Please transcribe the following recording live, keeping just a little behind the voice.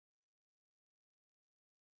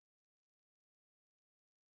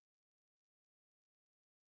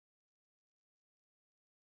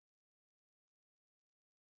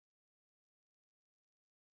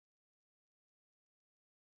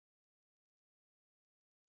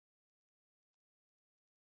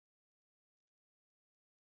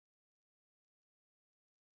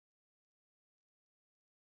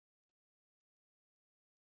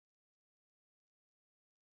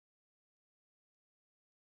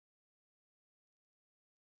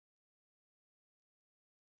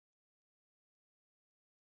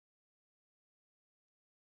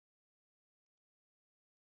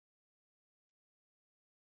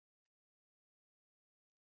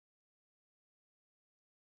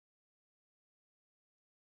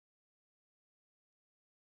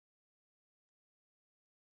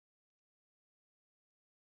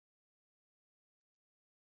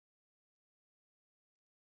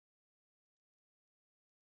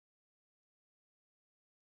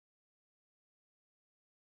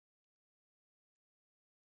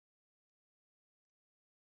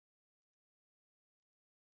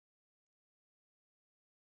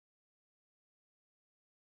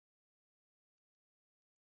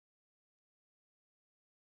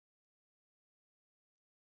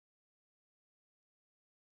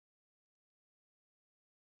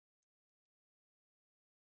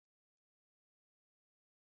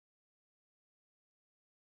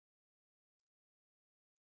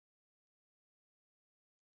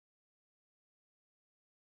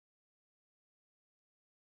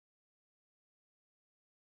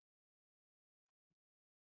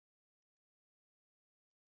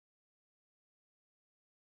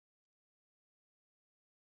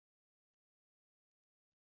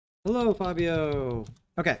Hello, Fabio.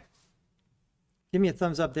 Okay, give me a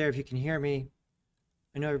thumbs up there if you can hear me.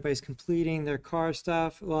 I know everybody's completing their car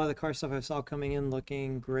stuff. A lot of the car stuff I saw coming in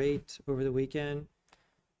looking great over the weekend.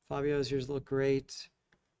 Fabio's yours look great.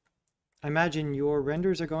 I imagine your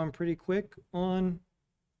renders are going pretty quick on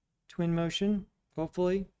Twinmotion,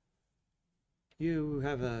 hopefully. You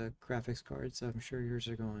have a graphics card, so I'm sure yours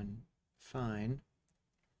are going fine.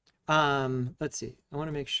 Let's see. I want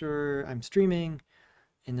to make sure I'm streaming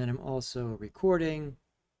and then I'm also recording.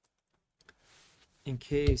 In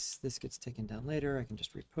case this gets taken down later, I can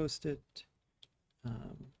just repost it.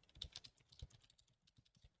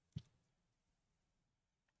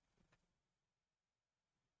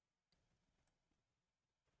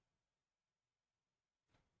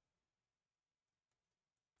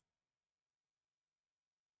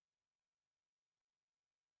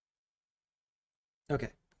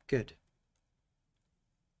 Okay, good.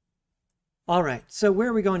 All right, so where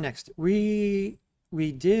are we going next? We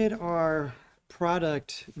did our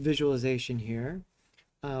product visualization here.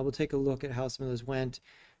 We'll take a look at how some of those went.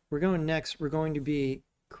 We're going to be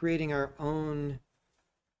creating our own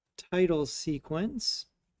title sequence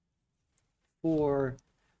for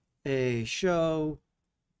a show,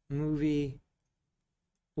 movie,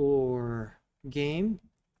 or game.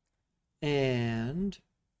 And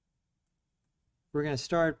we're going to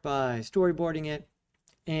start by storyboarding it,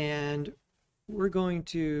 and we're going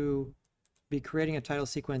to be creating a title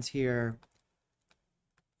sequence here,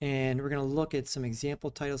 and we're going to look at some example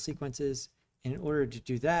title sequences. In order to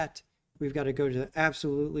do that, we've got to go to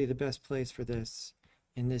absolutely the best place for this,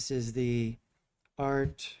 and this is the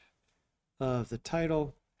art of the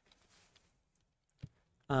title.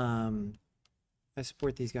 I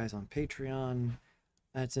support these guys on Patreon.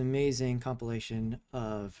 That's an amazing compilation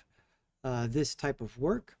of this type of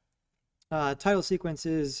work. Title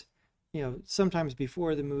sequences, sometimes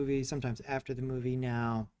before the movie, sometimes after the movie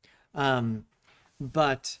now.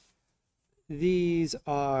 But these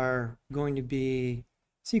are going to be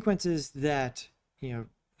sequences that,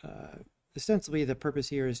 ostensibly the purpose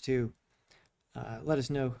here is to let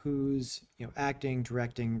us know who's, acting,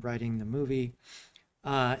 directing, writing the movie,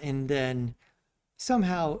 and then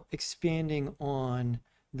somehow expanding on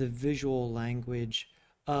the visual language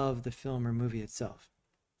of the film or movie itself.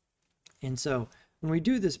 And so when we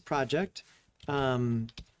do this project,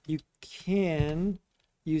 you can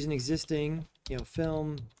use an existing,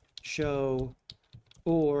 film, show,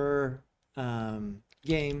 or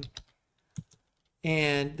game.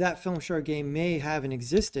 And that film, show, or game may have an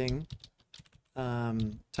existing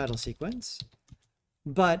title sequence,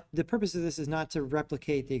 but the purpose of this is not to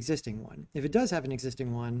replicate the existing one. If it does have an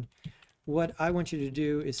existing one, what I want you to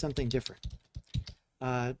do is something different.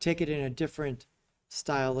 Take it in a different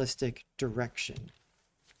stylistic direction.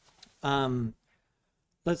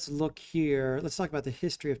 Let's look here. Let's talk about the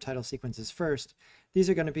history of title sequences first. These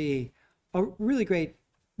are going to be a really great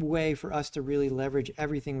way for us to really leverage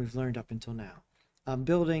everything we've learned up until now.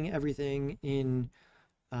 Building everything in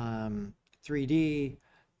 3D,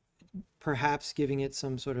 perhaps giving it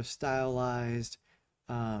some sort of stylized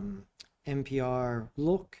NPR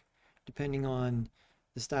look, depending on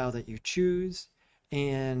the style that you choose,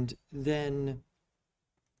 and then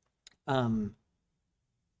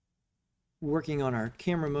working on our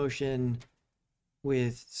camera motion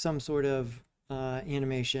with some sort of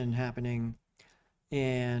animation happening.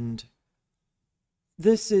 And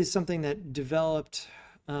this is something that developed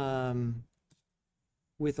with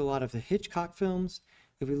a lot of the Hitchcock films.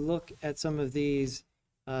 If we look at some of these,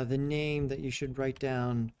 the name that you should write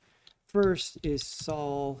down first is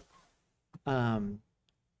Saul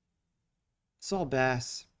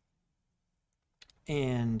Bass.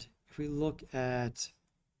 And if we look at,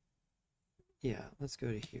 let's go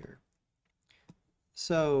to here.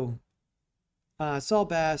 So Saul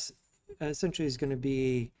Bass essentially is going to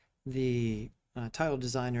be the title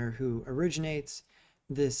designer who originates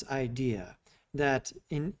this idea that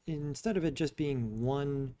instead of it just being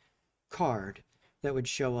one card that would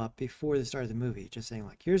show up before the start of the movie, just saying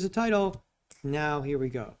like, here's the title, now here we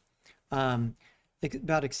go.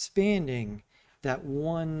 About expanding that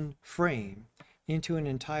one frame into an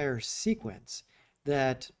entire sequence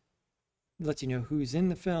that lets you know who's in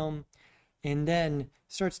the film and then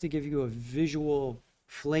starts to give you a visual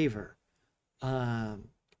flavor.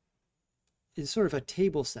 It's sort of a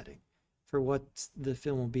table setting for what the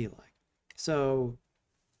film will be like. So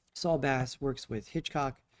Saul Bass works with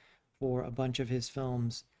Hitchcock for a bunch of his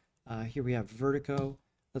films. Here we have Vertigo.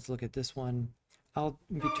 Let's look at this one. I'll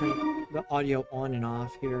be turning the audio on and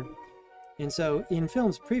off here. And so in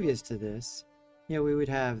films previous to this, we would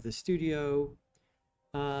have the studio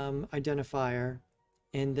identifier,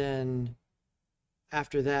 And then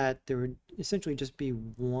after that, there would essentially just be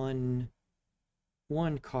one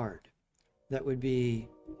card that would be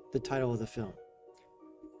the title of the film.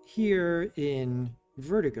 Here in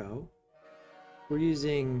Vertigo, we're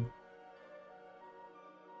using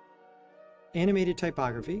animated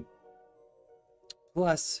typography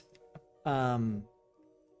plus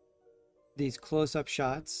these close-up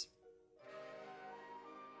shots,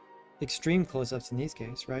 extreme close-ups in these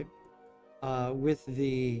cases, right? With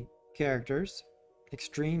the characters,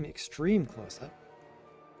 extreme close-up.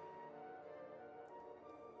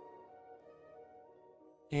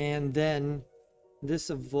 And then this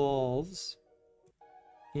evolves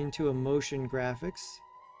into a motion graphics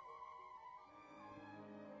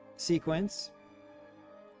sequence,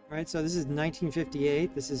 right? So this is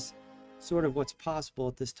 1958. This is sort of what's possible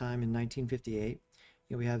at this time in 1958.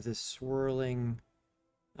 You know, we have this swirling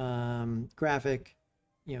graphic.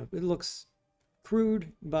 You know, it looks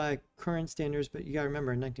crude by current standards, but you got to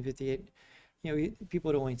remember in 1958, you know, people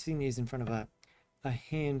had only seen these in front of a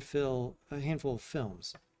handful of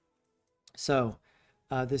films. So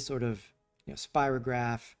this sort of, you know,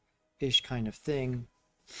 spirograph-ish kind of thing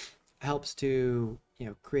helps to, you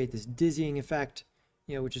know, create this dizzying effect,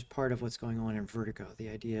 you know, which is part of what's going on in Vertigo. The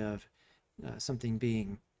idea of something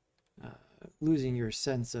being losing your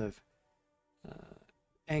sense of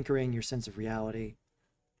anchoring your sense of reality,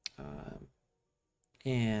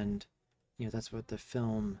 and you know, that's what the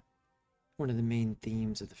film, one of the main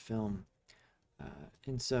themes of the film.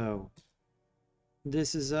 And so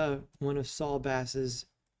this is one of Saul Bass's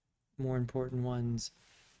more important ones.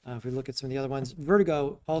 If we look at some of the other ones,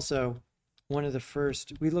 Vertigo also one of the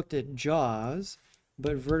first. We looked at Jaws,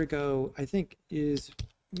 but Vertigo, I think, is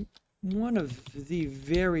one of the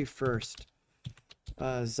very first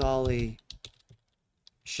Zolly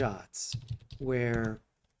shots where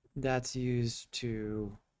that's used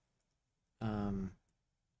to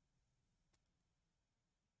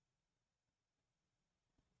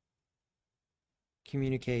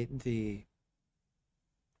communicate the,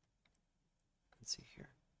 let's see here,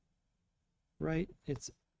 right? It's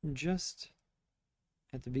just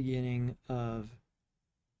at the beginning of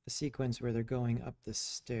a sequence where they're going up the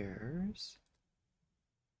stairs.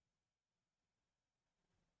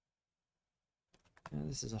 Now,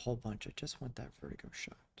 this is a whole bunch. I just want that Vertigo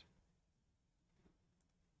shot.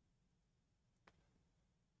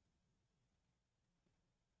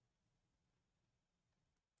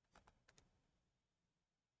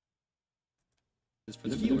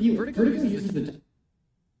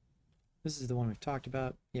 This is the one we've talked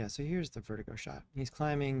about. Yeah, so here's the Vertigo shot. He's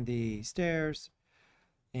climbing the stairs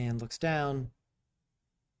and looks down.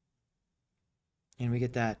 And we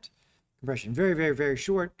get that compression. Very, very, very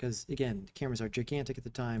short because, again, the cameras are gigantic at the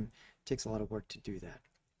time. It takes a lot of work to do that.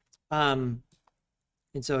 And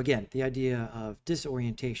so, again, the idea of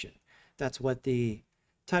disorientation. That's what the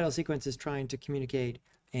title sequence is trying to communicate,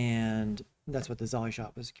 and that's what the Zolly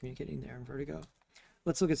shot was communicating there in Vertigo.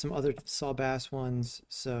 Let's look at some other Saul Bass ones.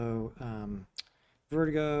 So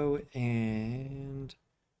Vertigo and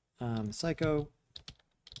Psycho.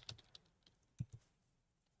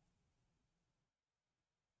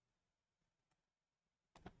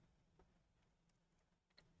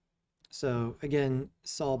 So again,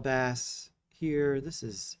 Saul Bass here. This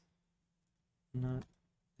is not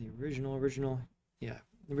the original. Yeah,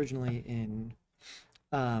 originally in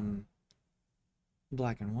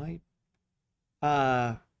black and white.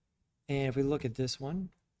 And if we look at this one,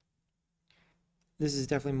 this is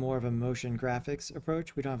definitely more of a motion graphics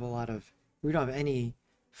approach. We don't have any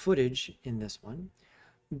footage in this one,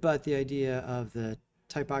 but the idea of the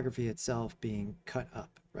typography itself being cut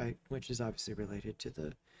up, right? Which is obviously related to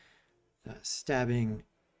the stabbing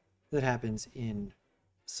that happens in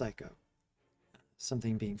Psycho,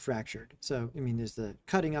 something being fractured. So, I mean, there's the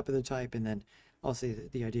cutting up of the type, and then also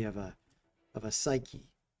the idea of a psyche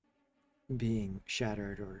being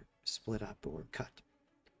shattered or split up or cut.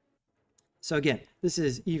 So again, this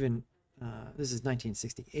is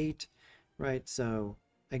 1968, right? So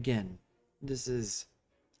again, this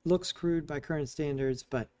looks crude by current standards,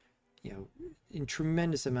 but you know, in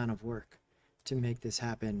tremendous amount of work to make this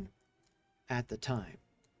happen at the time.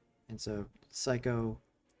 And so Psycho,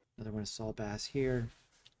 another one is Saul Bass here.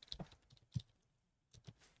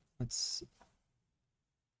 Let's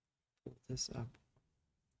pull this up.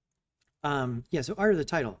 Yeah, so Art of the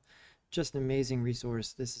Title, just an amazing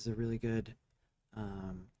resource. This is a really good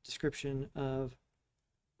description of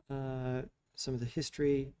some of the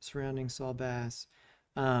history surrounding Saul Bass.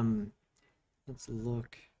 Let's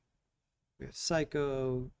look. We have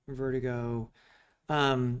Psycho, Vertigo,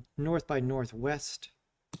 North by Northwest.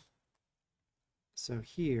 So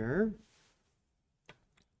here,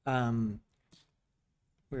 where are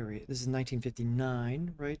we? This is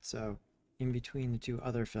 1959, right? So in between the two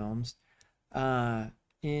other films.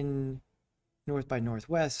 In North by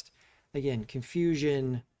Northwest, again,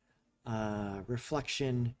 confusion,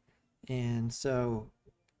 reflection, and so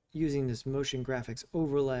using this motion graphics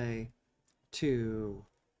overlay to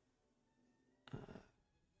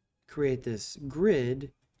create this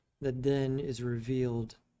grid that then is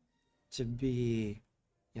revealed to be,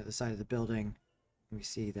 the side of the building. We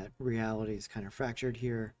see that reality is kind of fractured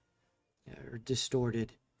here, or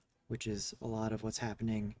distorted, which is a lot of what's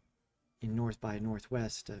happening in North by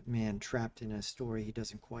Northwest, a man trapped in a story he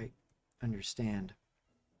doesn't quite understand.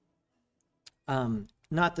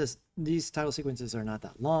 These title sequences are not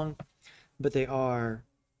that long, but they are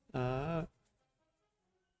the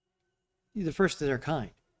first of their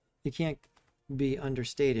kind. It can't be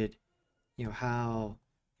understated, how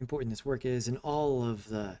important this work is, and all of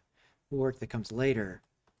the work that comes later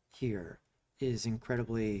here is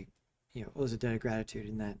incredibly, owes a debt of gratitude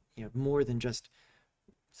in that, more than just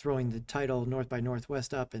throwing the title North by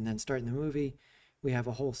Northwest up and then starting the movie, we have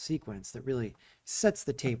a whole sequence that really sets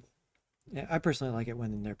the table. I personally like it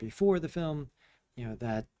when they're before the film,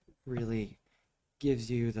 that really gives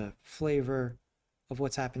you the flavor of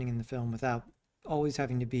what's happening in the film without always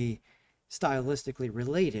having to be stylistically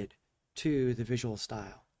related to the visual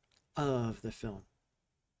style of the film.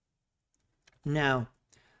 Now,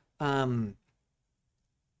 if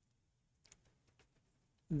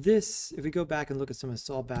we go back and look at some of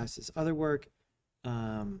Saul Bass's other work,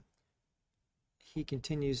 he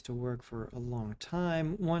continues to work for a long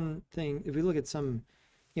time. One thing, if we look at some,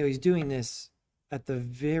 he's doing this at the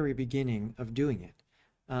very beginning of doing it,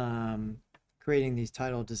 creating these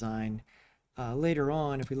title design. Later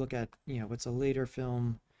on, if we look at, what's a later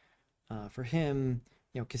film for him,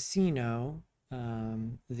 Casino,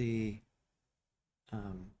 the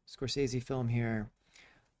Scorsese film here,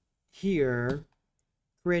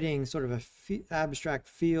 creating sort of a abstract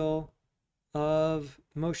feel of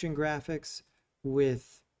motion graphics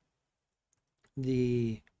with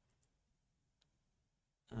the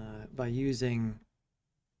by using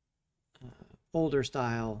older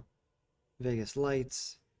style Vegas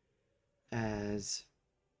lights as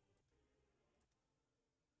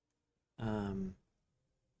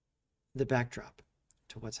the backdrop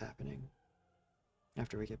to what's happening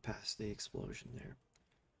after we get past the explosion there.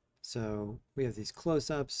 So we have these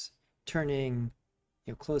close-ups, turning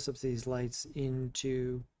close-ups of these lights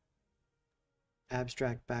into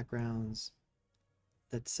abstract backgrounds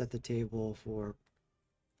that set the table for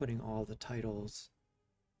putting all the titles,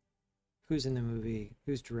 who's in the movie,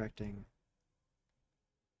 who's directing,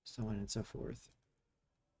 so on and so forth.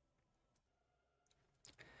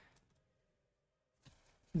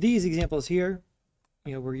 These examples here,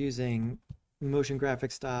 we're using motion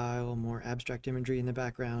graphic style, more abstract imagery in the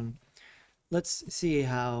background. Let's see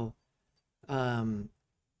how, so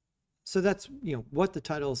that's, what the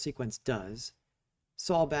title sequence does.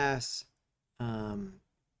 Saul Bass,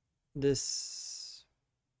 this,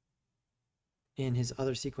 in his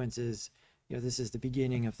other sequences, this is the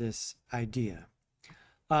beginning of this idea.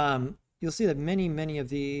 You'll see that many of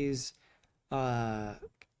these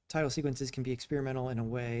title sequences can be experimental in a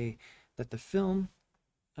way that the film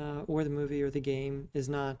or the movie or the game is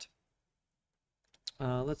not.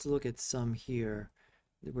 Let's look at some here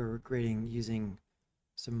where we're creating using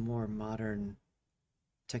some more modern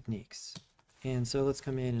techniques. And so let's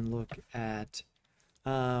come in and look at,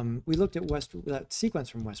 we looked at that sequence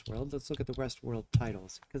from Westworld. Let's look at the Westworld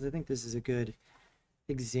titles, because I think this is a good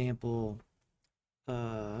example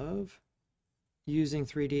of using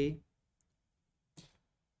 3D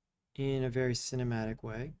in a very cinematic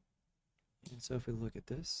way. And so if we look at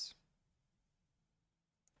this,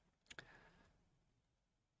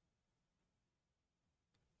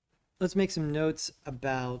 let's make some notes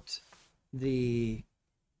about the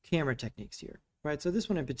camera techniques here, right? So this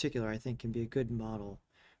one in particular, I think, can be a good model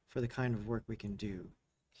for the kind of work we can do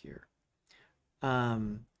here.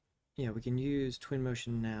 We can use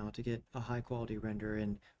Twinmotion now to get a high quality render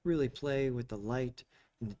and really play with the light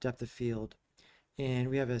and the depth of field. And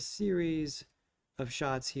we have a series of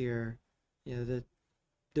shots here, that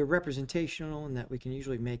they're representational in that we can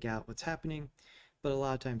usually make out what's happening, but a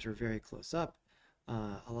lot of times we're very close up.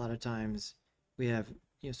 A lot of times we have,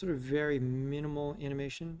 sort of very minimal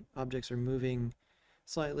animation. Objects are moving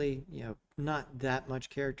slightly, not that much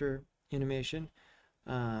character animation.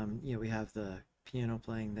 We have the piano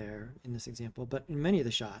playing there in this example, but in many of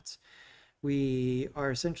the shots, we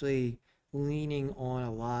are essentially leaning on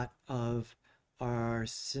a lot of our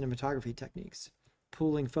cinematography techniques,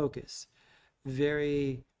 pulling focus,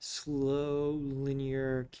 very slow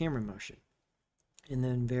linear camera motion, and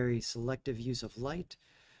then very selective use of light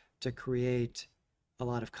to create a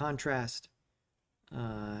lot of contrast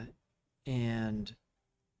and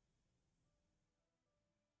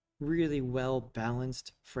really well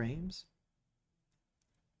balanced frames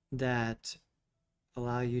that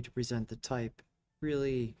allow you to present the type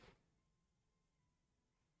really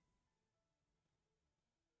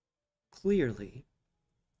clearly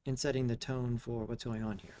and setting the tone for what's going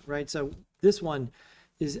on here, right? So this one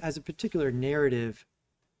is as a particular narrative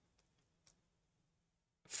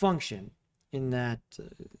function in that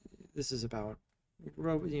this is about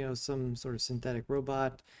some sort of synthetic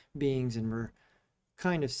robot beings, and we're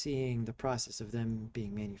kind of seeing the process of them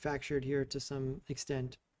being manufactured here to some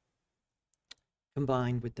extent,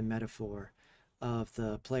 combined with the metaphor of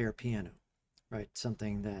the player piano, right?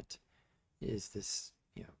 Something that is this,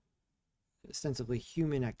 ostensibly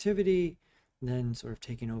human activity, then sort of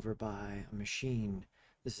taken over by a machine.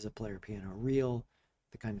 This is a player piano reel,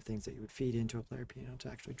 the kind of things that you would feed into a player piano to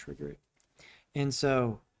actually trigger it. And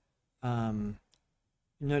so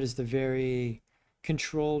notice the very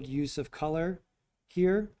controlled use of color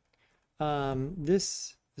here.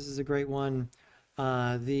 This is a great one.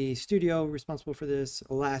 The studio responsible for this,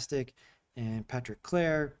 Elastic and Patrick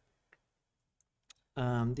Clare.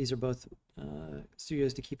 These are both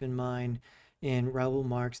studios to keep in mind. And Raoul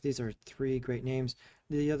Marx, these are three great names.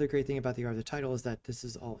 The other great thing about the art of the title is that this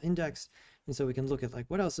is all indexed, and so we can look at like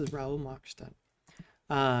what else has Raoul Marx done.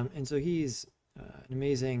 And so he's an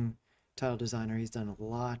amazing title designer. He's done a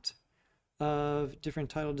lot of different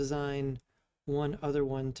title design. One other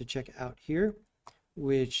one to check out here,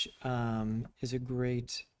 which is a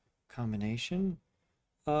great combination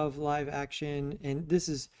of live action, and this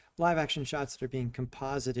is live action shots that are being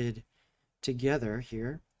composited together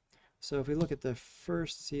here. So if we look at the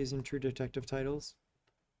first season True Detective titles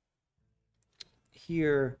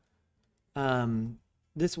here,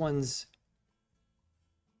 this would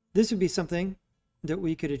be something that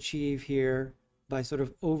we could achieve here by sort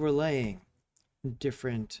of overlaying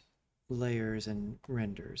different layers and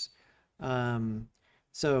renders.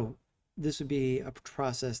 So this would be a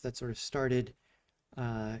process that sort of started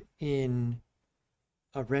in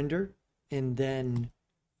a render and then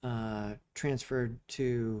transferred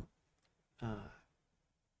to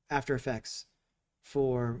After Effects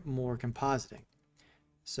for more compositing.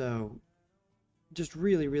 So just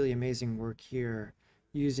really, really amazing work here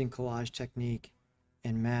using collage technique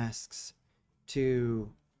and masks to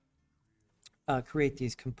create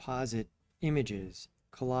these composite images,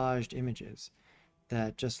 collaged images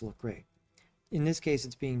that just look great. In this case,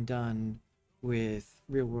 it's being done with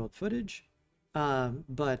real-world footage,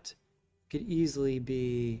 but could easily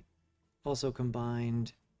be also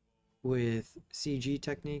combined with CG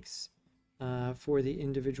techniques for the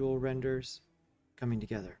individual renders coming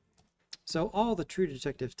together. So all the True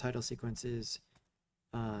Detective title sequences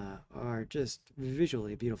are just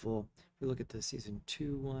visually beautiful. If we look at the season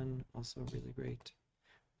 2 one, also really great.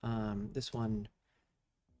 This one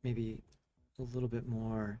maybe a little bit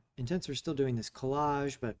more intense. We're still doing this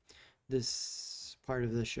collage, but this part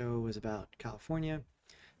of the show was about California,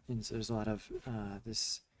 and so there's a lot of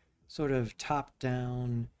this sort of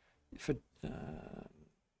top-down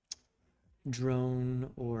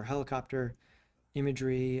drone or helicopter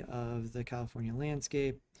imagery of the California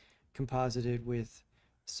landscape, composited with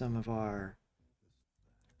some of our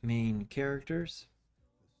main characters.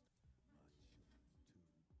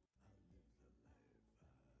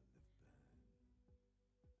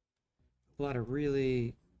 A lot of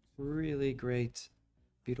really, really great,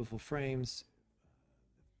 beautiful frames.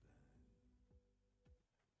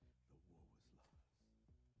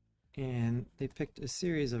 And they picked a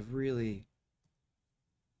series of really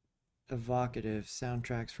evocative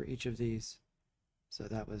soundtracks for each of these. So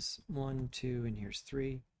that was 1, 2, and here's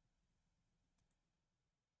 3.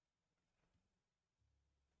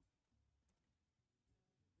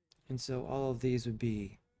 And so all of these would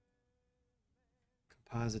be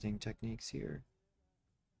compositing techniques here,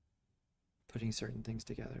 putting certain things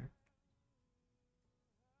together.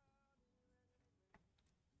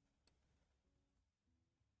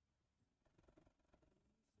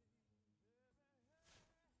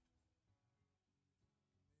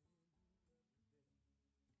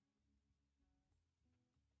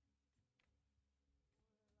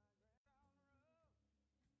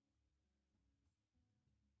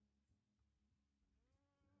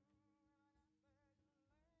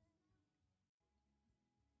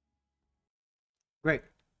 Great.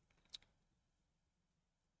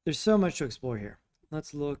 There's so much to explore here.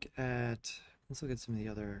 Let's look at some of the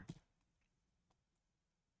other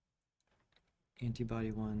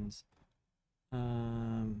antibody ones.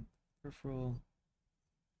 Peripheral.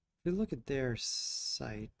 If we look at their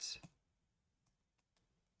site,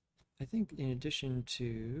 I think in addition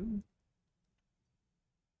to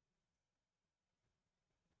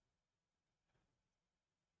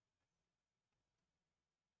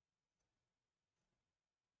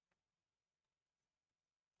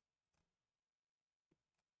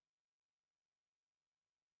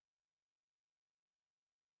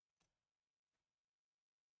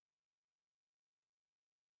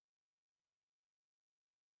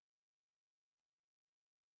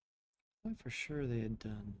I thought for sure they had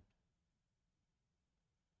done.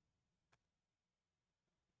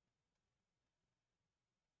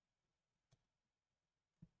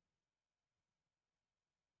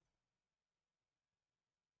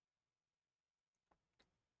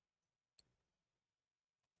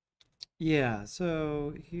 Yeah,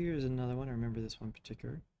 so here's another one. I remember this one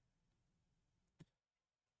particular.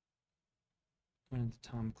 One of the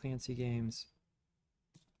Tom Clancy games.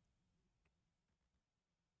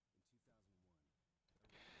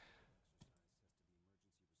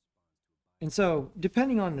 And so,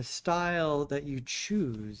 depending on the style that you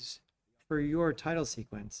choose for your title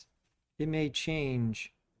sequence, it may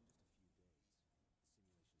change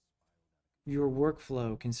your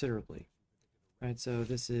workflow considerably, right? So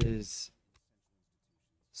this is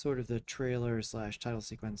sort of the trailer slash title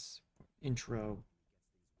sequence intro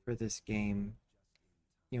for this game.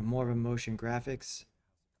 You know, more of a motion graphics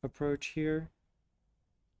approach here.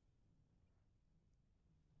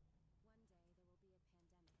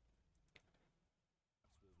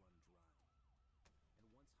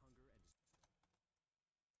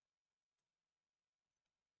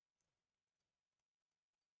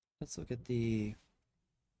 Let's look at the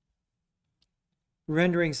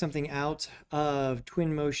rendering something out of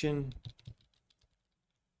Twinmotion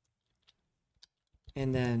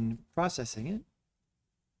and then processing it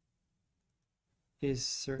is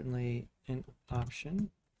certainly an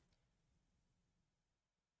option.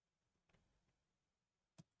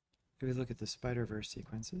 If we look at the Spider-Verse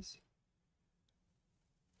sequences,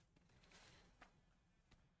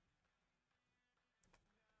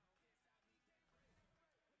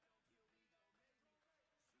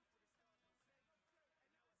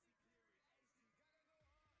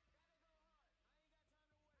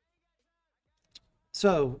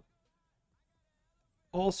 so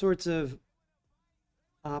all sorts of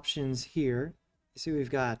options here. You see we've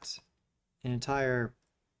got an entire,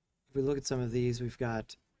 if we look at some of these, we've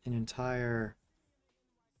got an entire,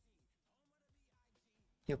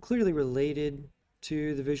 you know, clearly related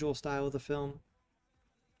to the visual style of the film,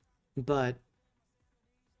 but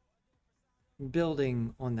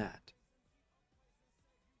building on that,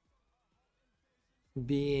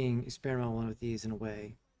 being experimental with these in a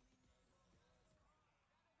way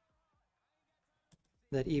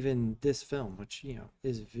that even this film, which, you know,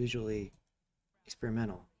 is visually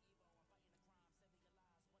experimental,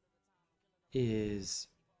 is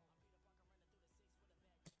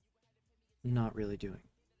not really doing.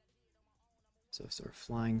 So sort of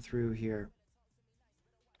flying through here.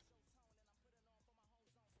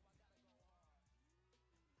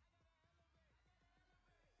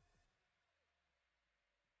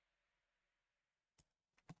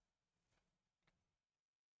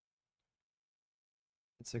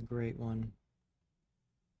 It's a great one.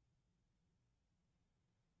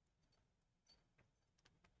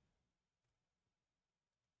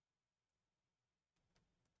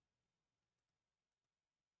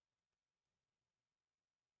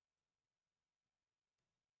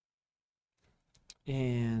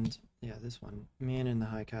 And yeah, this one, Man in the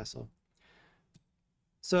High Castle.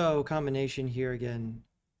 So combination here again,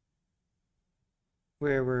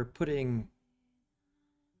 where we're putting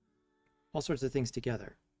all sorts of things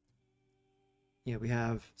together. You know, we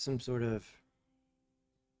have some sort of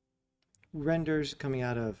renders coming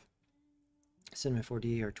out of Cinema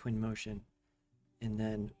 4D or Twinmotion, and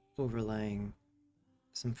then overlaying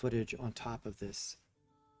some footage on top of this,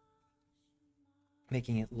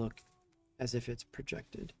 making it look as if it's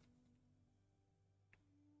projected.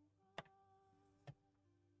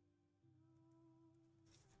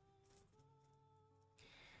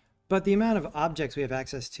 But the amount of objects we have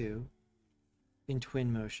access to in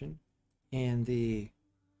Twinmotion and the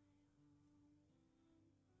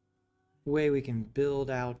way we can build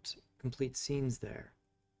out complete scenes there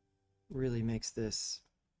really makes this,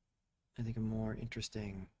 I think, a more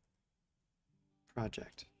interesting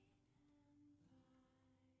project.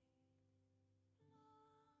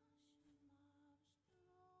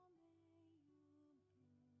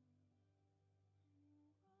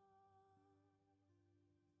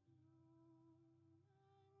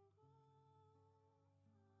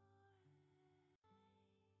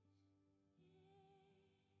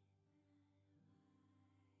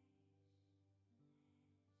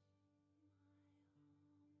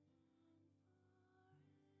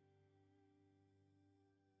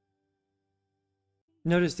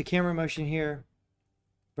 Notice the camera motion here,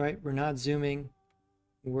 right? We're not zooming.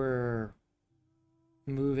 We're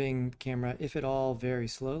moving the camera, if at all, very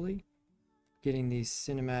slowly, getting these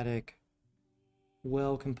cinematic,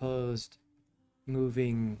 well-composed,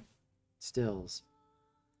 moving stills.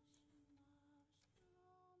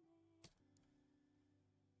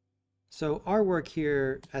 So our work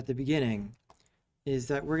here at the beginning is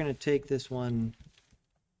that we're going to take this one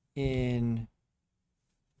in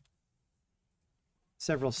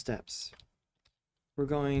several steps. We're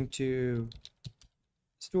going to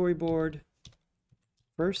storyboard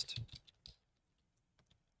first.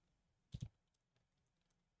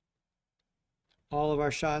 All of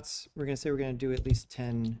our shots, we're going to say we're going to do at least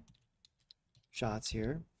 10 shots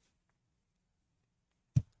here.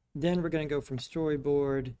 Then we're going to go from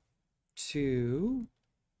storyboard to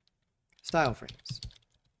style frames.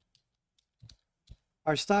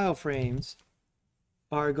 Our style frames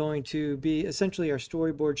are going to be essentially our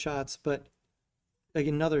storyboard shots, but like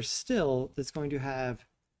another still that's going to have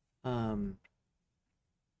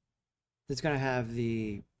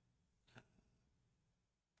the,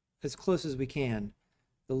 as close as we can,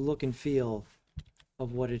 the look and feel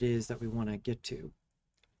of what it is that we want to get to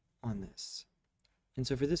on this. And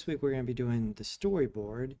so for this week, we're going to be doing the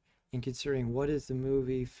storyboard and considering what is the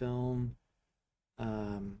movie, film,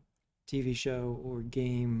 TV show, or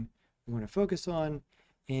game we want to focus on,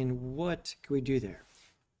 and what can we do there.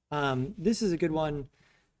 This is a good one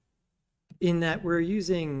in that we're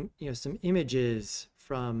using, some images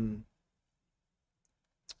from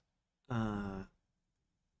that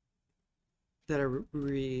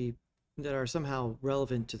are somehow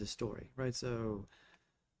relevant to the story, right? So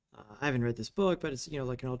I haven't read this book, but it's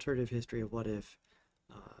like an alternative history of what if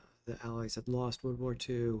the Allies had lost World War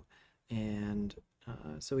II, and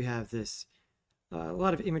so we have this a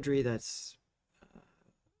lot of imagery that's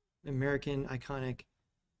American iconic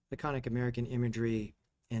American imagery,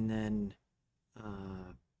 and then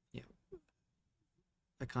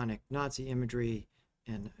iconic Nazi imagery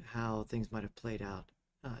and how things might have played out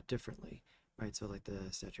differently, right? So like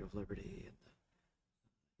the Statue of Liberty and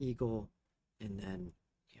the eagle, and then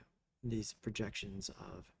these projections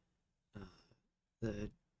of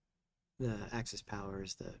the Axis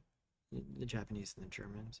powers, the Japanese and the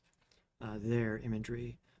Germans, their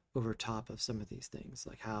imagery over top of some of these things,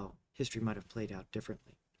 like how history might have played out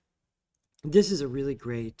differently. This is a really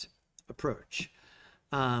great approach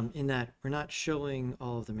in that we're not showing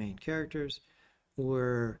all of the main characters.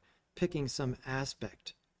 We're picking some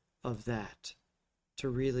aspect of that to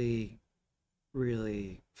really,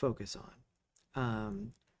 really focus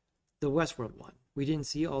on. The Westworld one, we didn't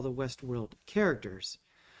see all the Westworld characters.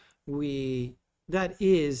 That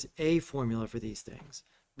is a formula for these things,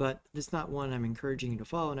 but it's not one I'm encouraging you to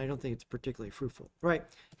follow, and I don't think it's particularly fruitful, right?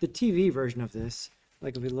 The TV version of this,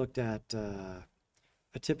 like if we looked at a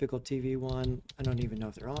typical TV one, I don't even know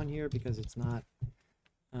if they're on here because it's not,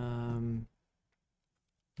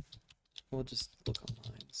 we'll just look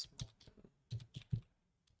online.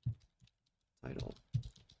 Title,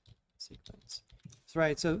 sequence. That's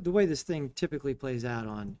right, so the way this thing typically plays out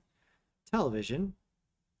on television,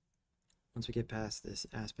 once we get past this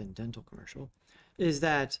Aspen dental commercial, is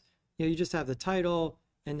that you just have the title,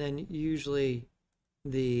 and then usually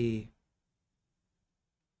the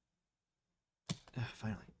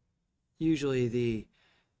usually the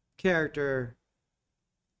character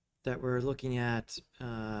that we're looking at,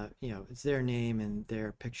 it's their name and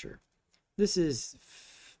their picture. This is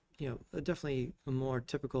definitely a more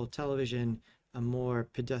typical television, a more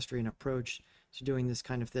pedestrian approach to doing this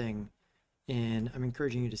kind of thing. And I'm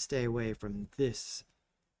encouraging you to stay away from this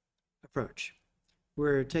approach.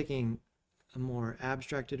 We're taking a more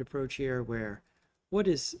abstracted approach here where what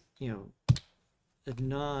is, a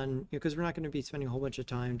non, because we're not going to be spending a whole bunch of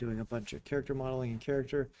time doing a bunch of character modeling and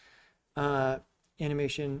character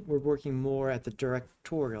animation. We're working more at the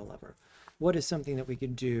directorial level. What is something that we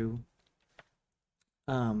could do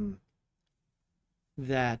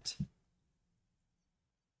that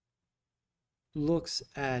looks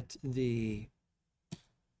at the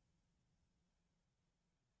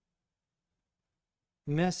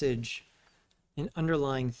message and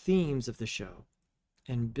underlying themes of the show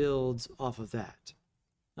and builds off of that.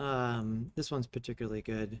 This one's particularly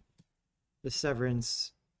good. The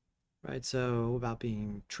Severance, right? So about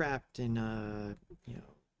being trapped in a,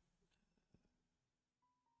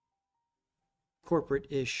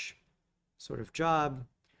 corporate-ish sort of job,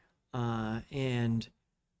 and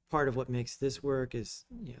part of what makes this work is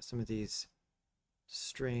some of these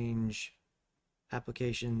strange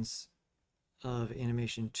applications of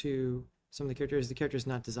animation to some of the characters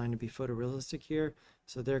not designed to be photorealistic here,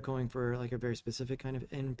 so they're going for like a very specific kind of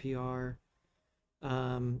NPR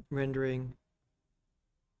rendering,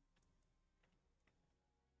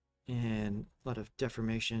 and a lot of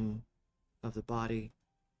deformation of the body.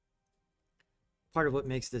 Part of what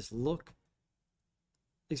makes this look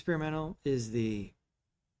experimental is the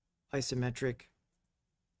isometric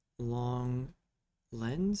long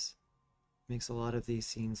lens. Makes a lot of these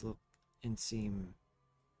scenes look and seem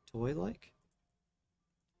toy-like.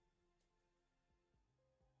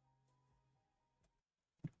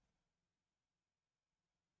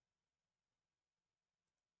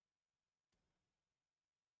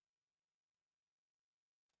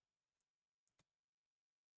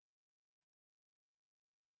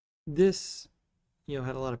 This,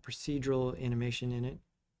 had a lot of procedural animation in it,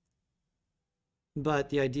 but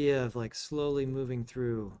the idea of like slowly moving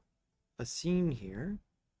through a scene here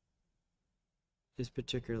is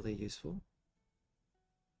particularly useful.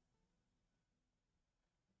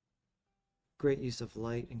 Great use of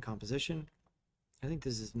light and composition. I think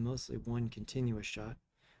this is mostly one continuous shot.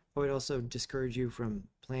 I would also discourage you from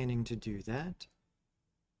planning to do that.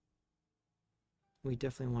 We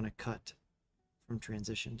definitely want to cut from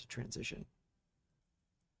transition to transition.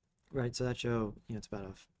 Right, so that show, it's about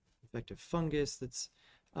a effective fungus that's,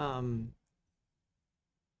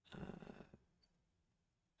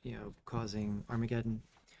 causing Armageddon.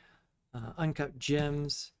 Uncut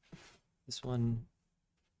gems. This one,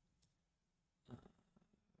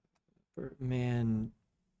 man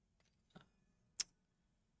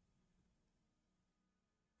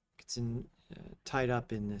gets tied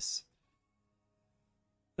up in this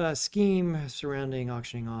scheme surrounding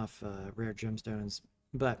auctioning off rare gemstones,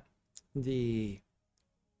 but the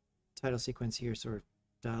title sequence here sort of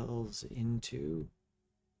delves into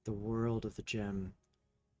the world of the gem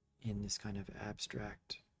in this kind of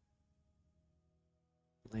abstract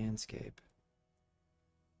landscape.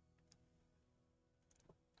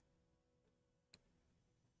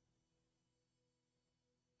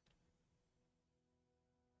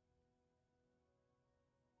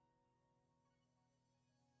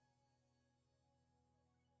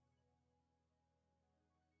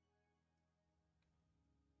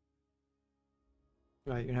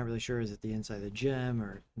 Right, you're not really sure, is it the inside of the gem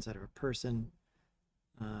or inside of a person?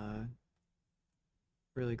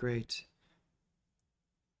 Really great.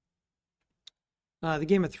 The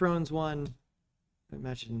Game of Thrones one, I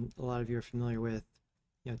imagine a lot of you are familiar with.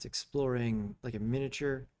 It's exploring like a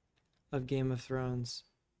miniature of Game of Thrones.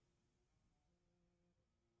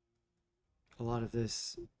 A lot of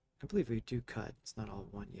this, I believe we do cut. It's not all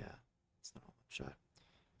one, yeah. It's not all one shot.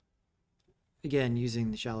 Again,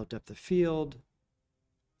 using the shallow depth of field.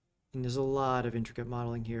 And there's a lot of intricate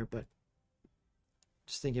modeling here, but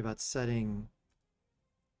just thinking about setting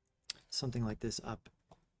something like this up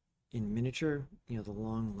in miniature, the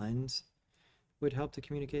long lens would help to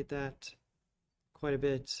communicate that quite a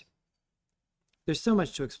bit. There's so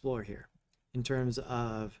much to explore here in terms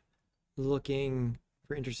of looking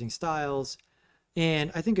for interesting styles.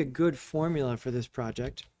 And I think a good formula for this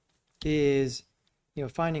project is,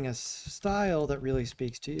 finding a style that really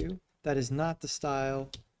speaks to you, that is not the style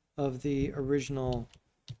of the original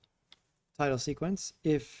title sequence,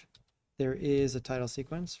 if there is a title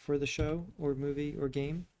sequence for the show or movie or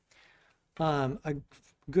game. A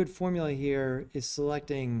good formula here is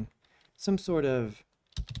selecting some sort of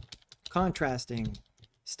contrasting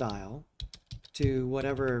style to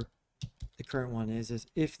whatever the current one is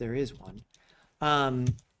if there is one,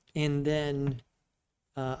 and then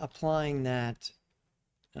applying that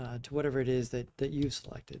to whatever it is that you've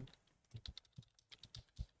selected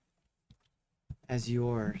as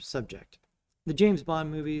your subject. The James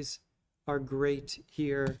Bond movies are great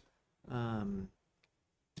here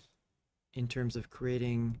in terms of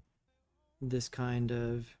creating this kind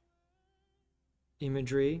of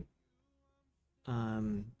imagery.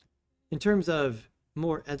 In terms of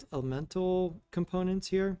more elemental components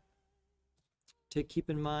here to keep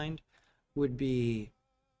in mind would be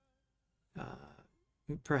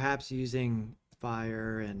perhaps using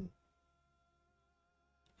fire and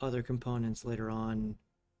other components later on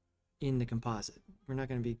in the composite. We're not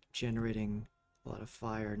going to be generating a lot of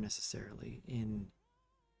fire necessarily in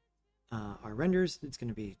our renders. It's going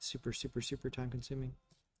to be super, super, super time consuming,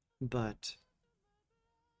 but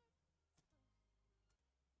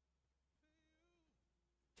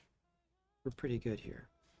we're pretty good here.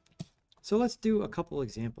 So let's do a couple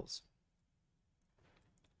examples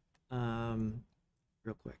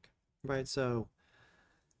real quick. Right, so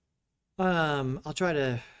I'll try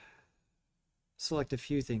to select a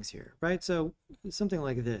few things here, right? So something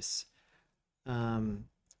like this.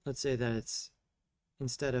 let's say that it's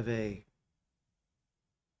instead of a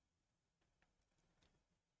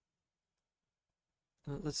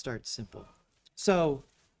let's start simple. So,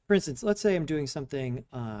 for instance, let's say I'm doing something,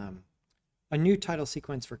 a new title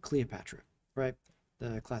sequence for Cleopatra, right?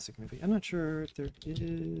 The classic movie. I'm not sure if there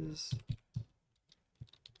is.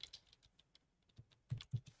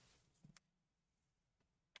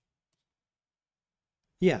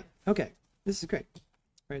 Yeah, okay. This is great.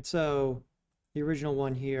 Right, so the original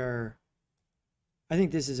one here, I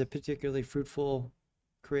think this is a particularly fruitful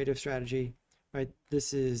creative strategy, right?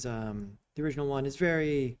 This is the original one is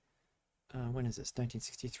very, when is this?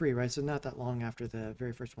 1963, right? So not that long after the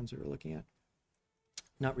very first ones we were looking at.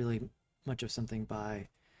 Not really much of something by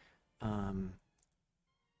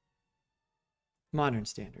modern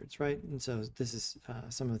standards, right? And so this is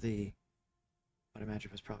some of the, what I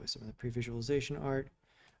imagine was probably some of the pre-visualization art,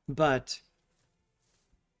 but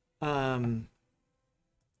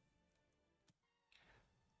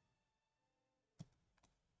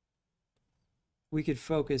we could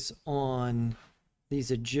focus on these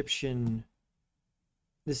this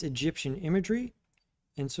Egyptian imagery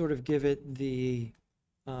and sort of give it the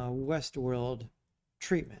Westworld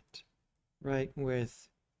treatment, right? With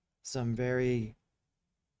some very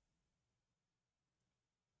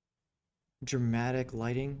dramatic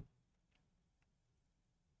lighting.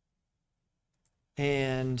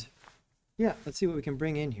 And yeah, let's see what we can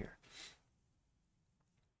bring in here.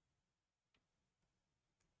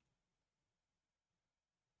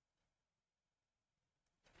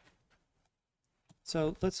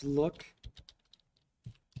 So let's look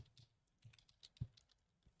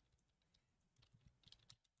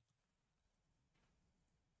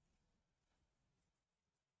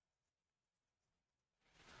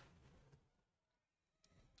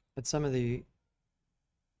at some of the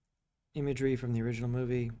imagery from the original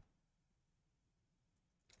movie.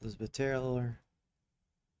 Elizabeth Taylor,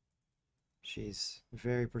 she's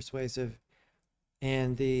very persuasive,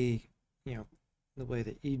 and the the way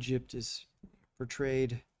that Egypt is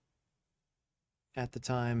portrayed at the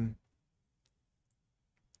time,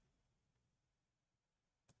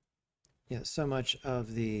 so much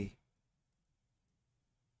of the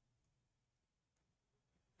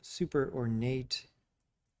super ornate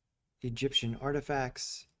Egyptian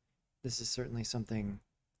artifacts. This is certainly something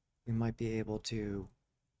we might be able to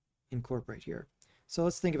incorporate here. So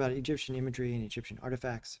let's think about Egyptian imagery and Egyptian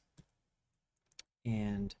artifacts,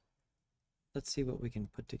 and let's see what we can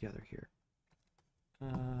put together here.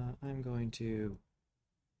 I'm going to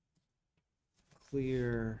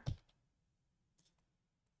clear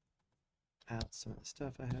out some of the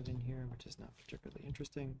stuff I have in here, which is not particularly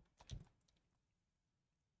interesting.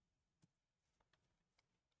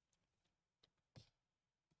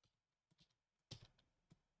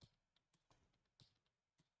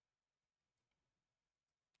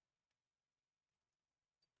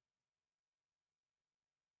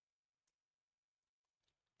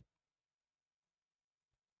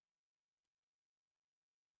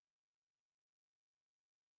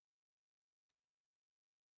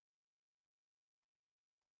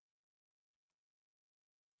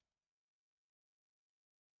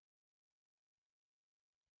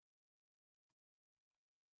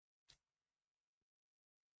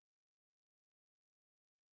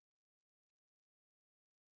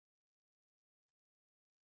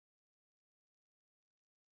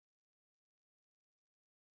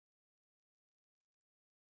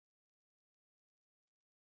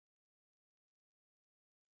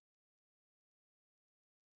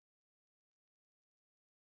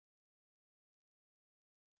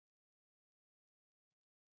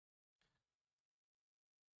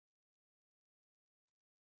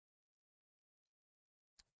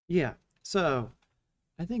 Yeah, so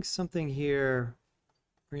I think something here,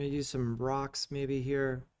 we're going to use some rocks maybe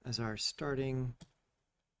here as our starting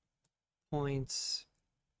points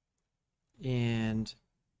and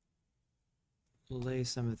lay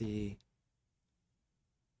some of the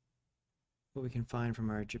what we can find from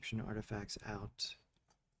our Egyptian artifacts out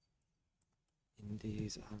in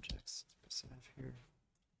these objects. Let's have here.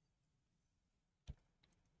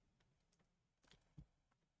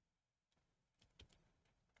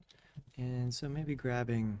 And so maybe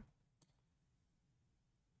grabbing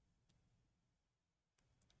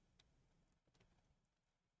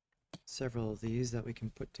several of these that we can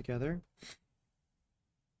put together.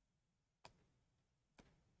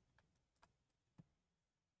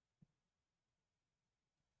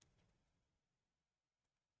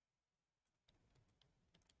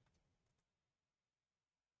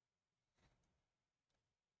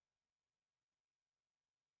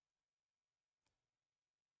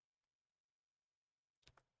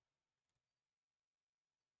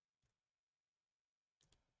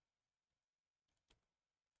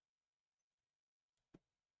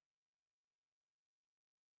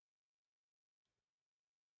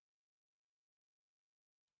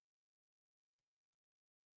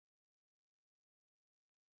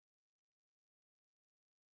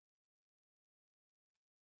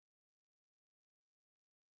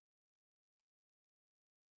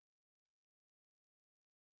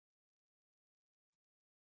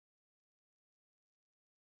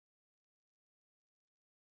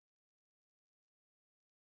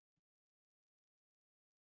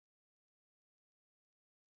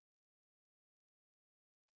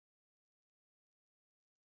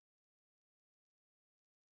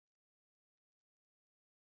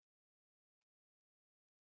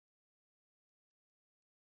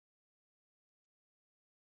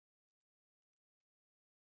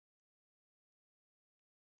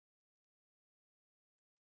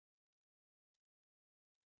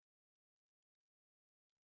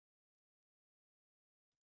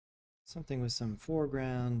 something with some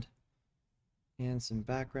foreground and some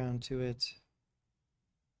background to it.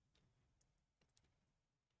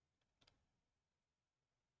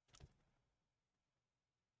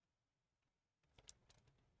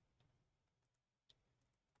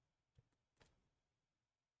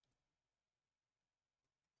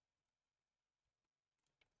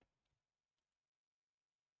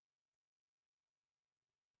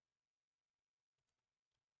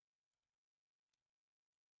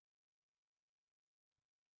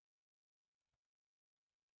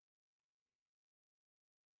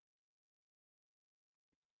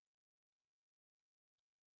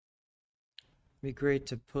 It'd be great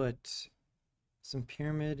to put some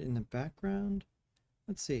pyramid in the background.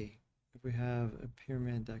 Let's see if we have a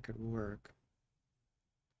pyramid that could work.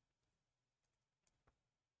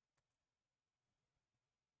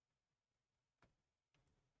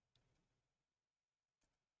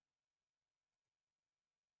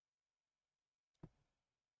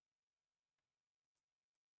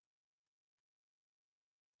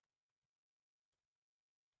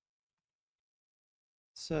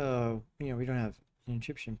 So, we don't have an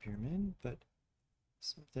Egyptian pyramid, but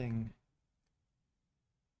something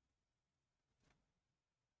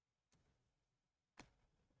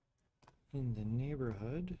in the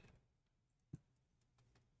neighborhood.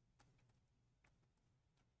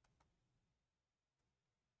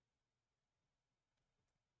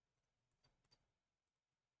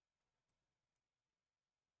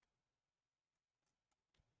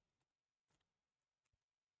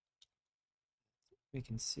 We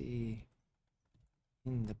can see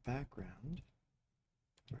in the background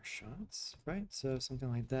of our shots, right? So something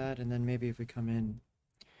like that, and then maybe if we come in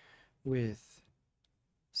with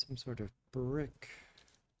some sort of brick.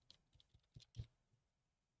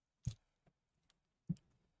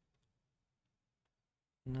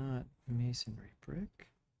 Not masonry brick.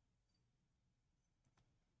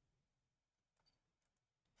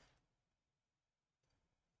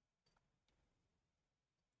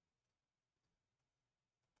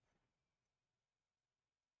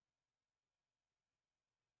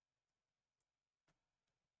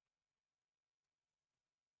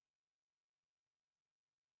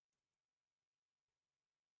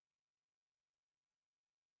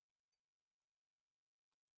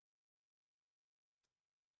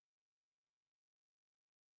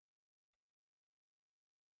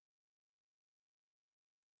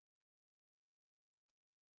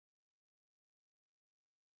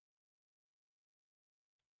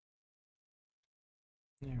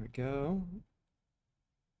 There we go.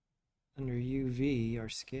 Under UV, our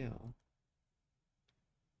scale.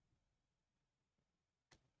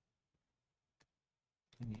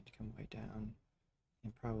 I need to come way down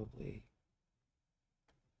and probably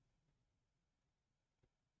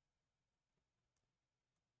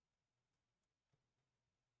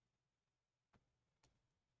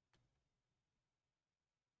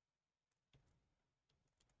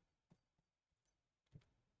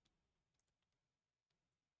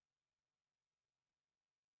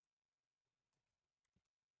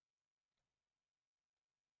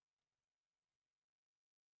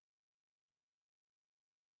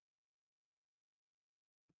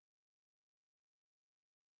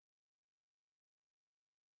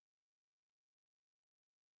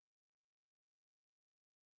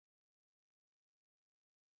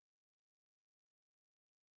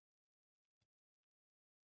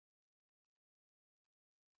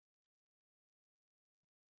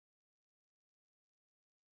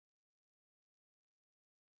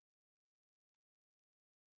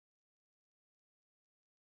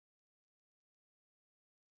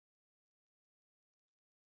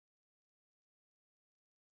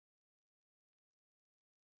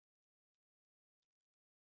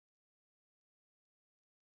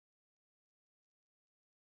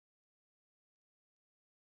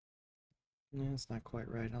no, it's not quite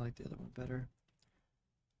right. I like the other one better.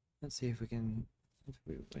 Let's see if we can,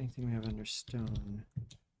 anything we have under stone.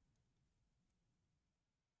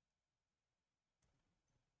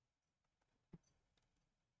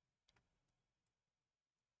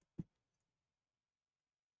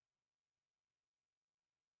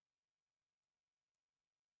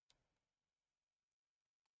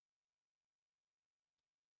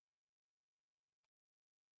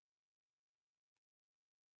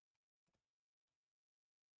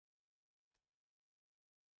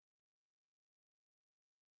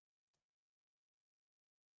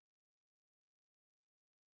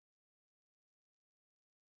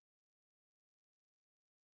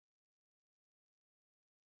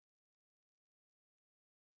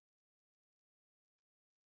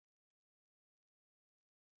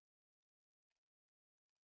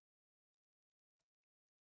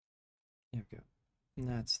 And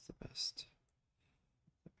that's the best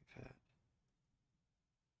that we've had.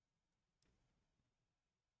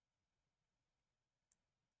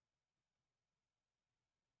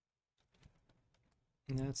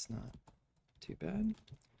 And that's not too bad.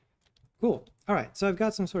 Cool. All right, so I've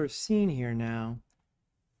got some sort of scene here now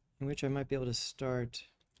in which I might be able to start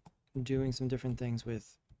doing some different things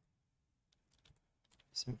with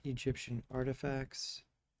some Egyptian artifacts.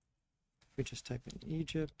 If we just type in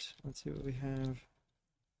Egypt, let's see what we have.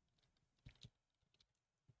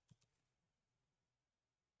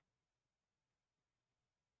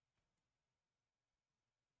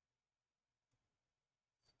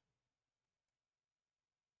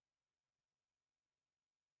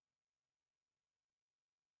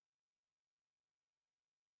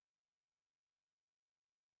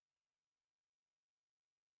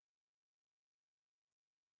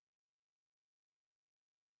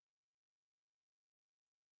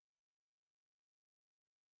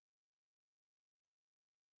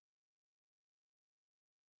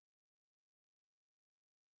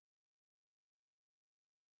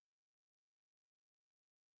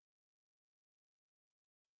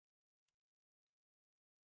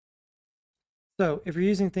 So if you're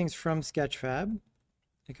using things from Sketchfab,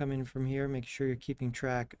 you come in from here, make sure you're keeping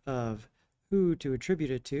track of who to attribute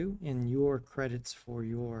it to in your credits for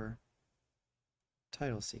your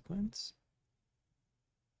title sequence.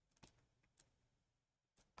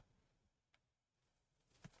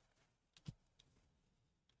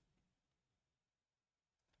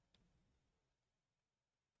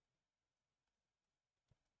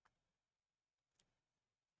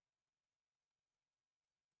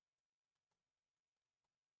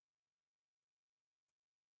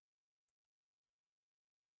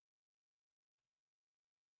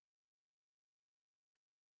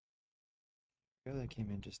 Oh, that came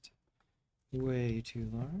in just way too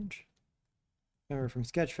large. Remember, from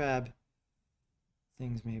Sketchfab,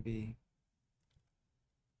 things may be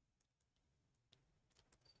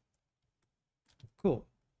cool.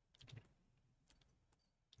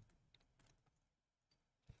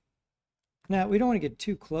 Now, we don't want to get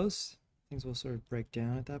too close. Things will sort of break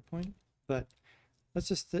down at that point. But let's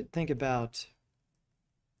just think about,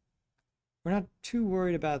 we're not too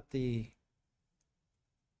worried about the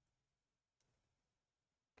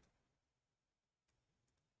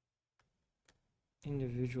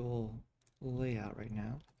individual layout right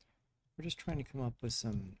now. We're just trying to come up with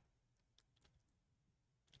some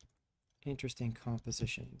interesting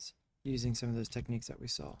compositions using some of those techniques that we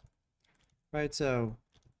saw. Right, so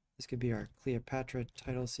this could be our Cleopatra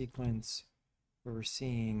title sequence where we're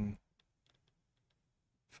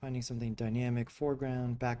finding something dynamic,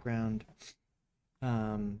 foreground, background.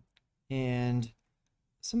 And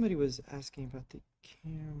somebody was asking about the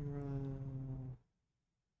camera.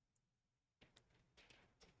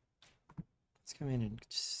 Let's come in and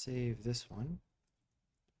save this one.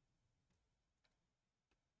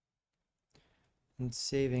 And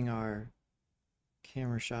saving our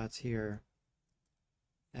camera shots here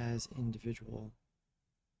as individual.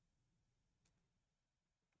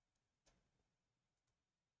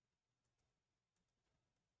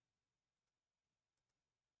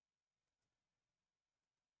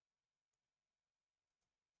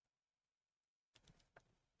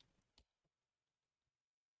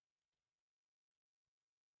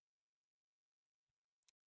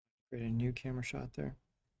 Create a new camera shot there.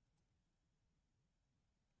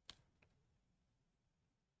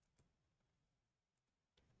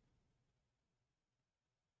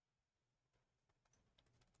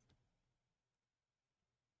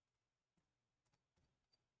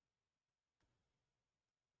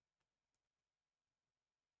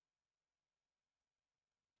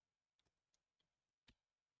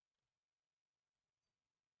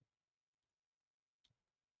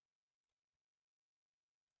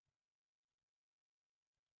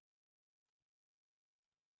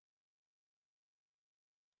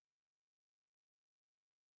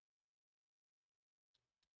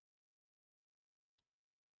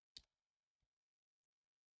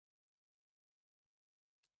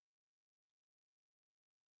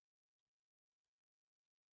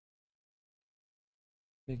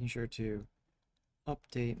 Making sure to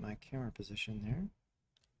update my camera position there.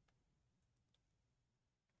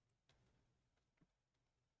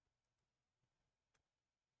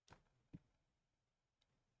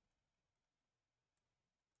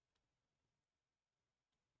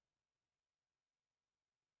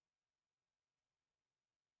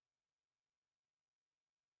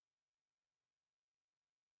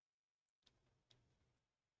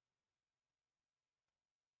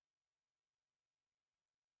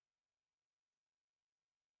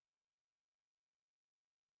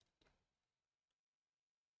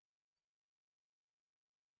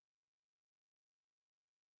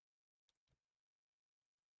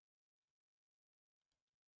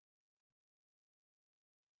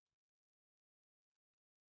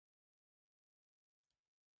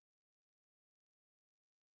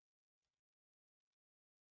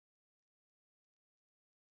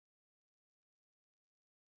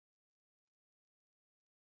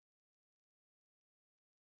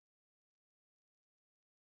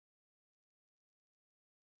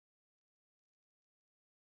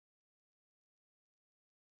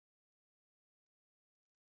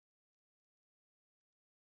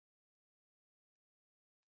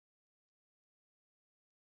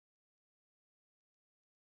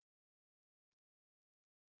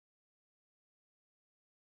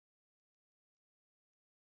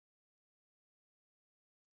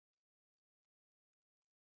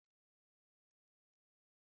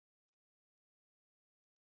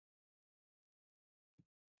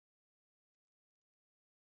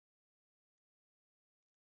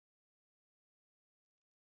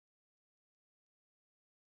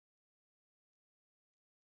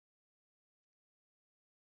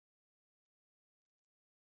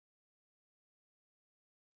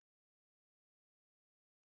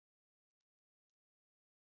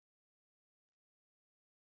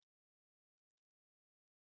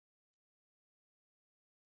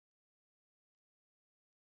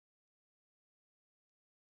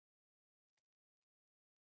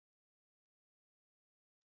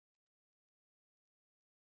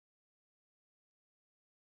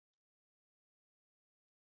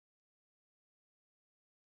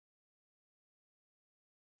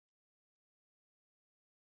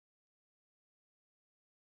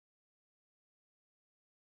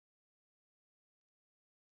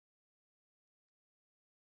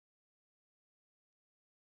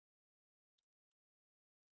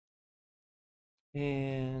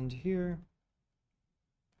 And here,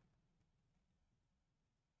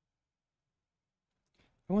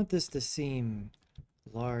 I want this to seem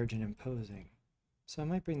large and imposing. So I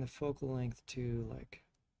might bring the focal length to like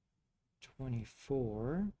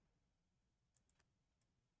 24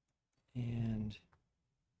 and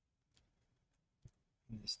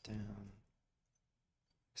bring this down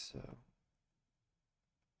like so.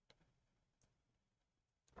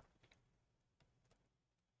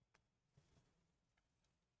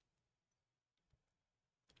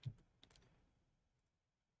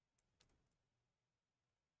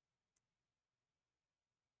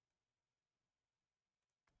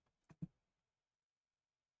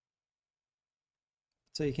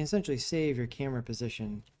 So you can essentially save your camera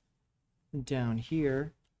position down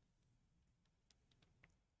here.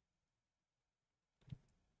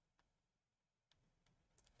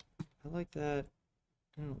 I like that.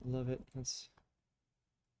 I don't love it. Let's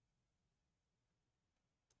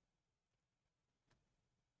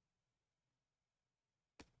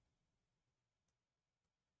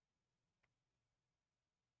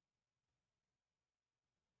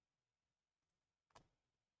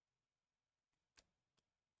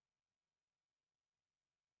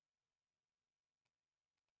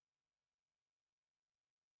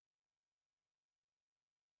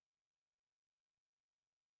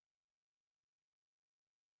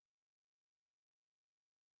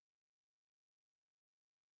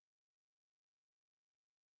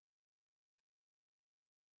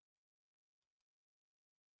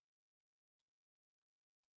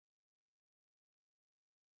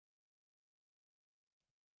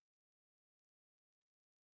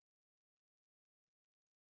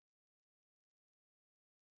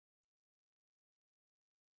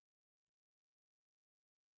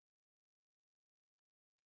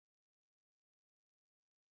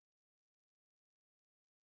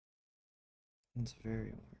It's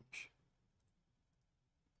very orange.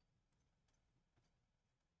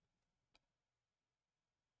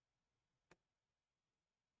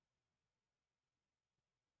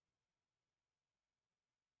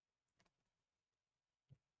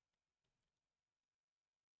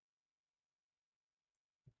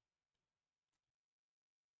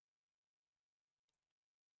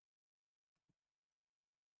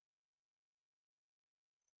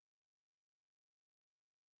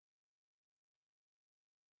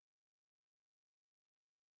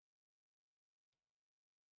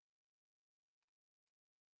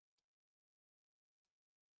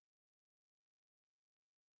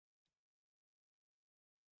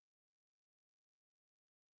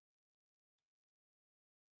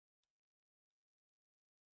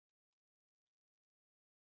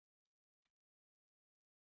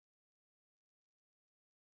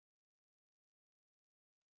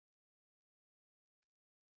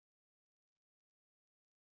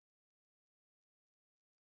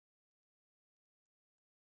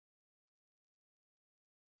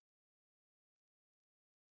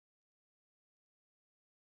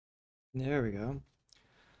 There we go.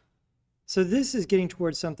 So this is getting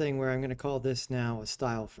towards something where I'm going to call this now a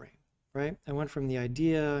style frame, right? I went from the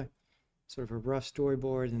idea, sort of a rough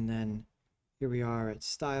storyboard, and then here we are at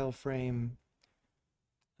style frame.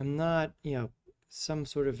 I'm not, some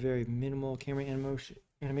sort of very minimal camera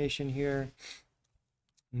animation here.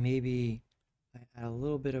 Maybe I add a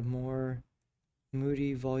little bit of more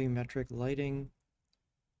moody volumetric lighting.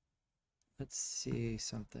 Let's see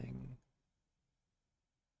something.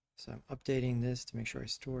 So I'm updating this to make sure I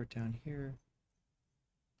store it down here.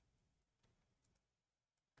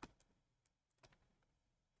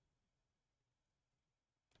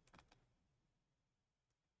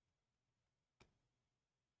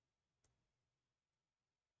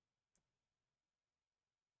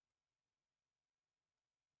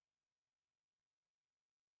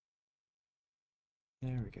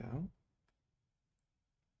 There we go.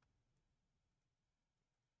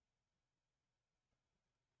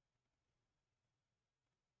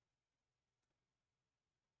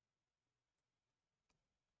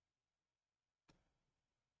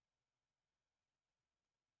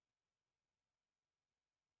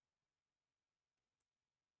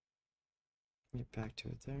 Get back to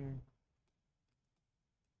it there.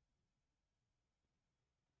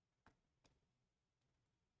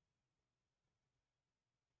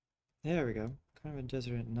 There we go. Kind of a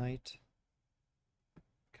desert at night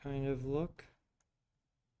kind of look.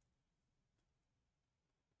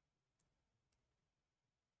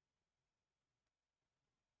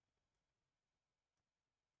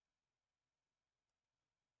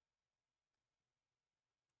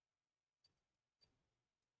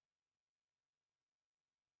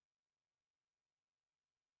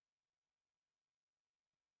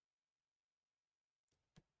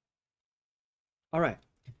 All right,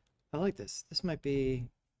 I like this. This might be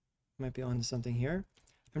onto something here.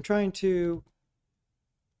 I'm trying to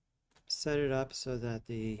set it up so that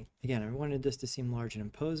again, I wanted this to seem large and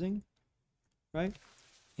imposing, right?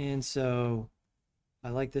 And so I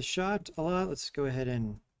like this shot a lot. Let's go ahead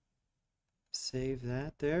and save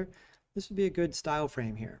that there. This would be a good style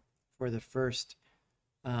frame here for the first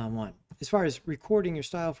one. As far as recording your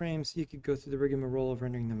style frames, you could go through the rigmarole of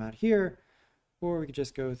rendering them out here, or we could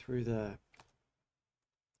just go through the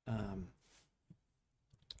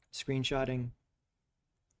screenshotting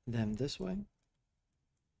them this way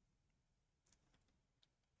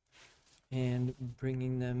and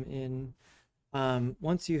bringing them in.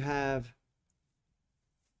 Once you have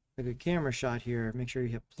a good camera shot here, make sure you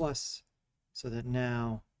hit plus so that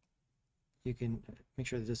now you can make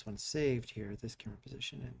sure that this one's saved here, this camera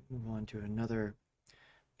position, and move on to another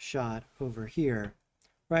shot over here,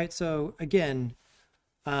 right? So again,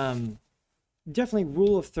 definitely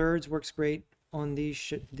rule of thirds works great on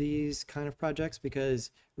these kind of projects because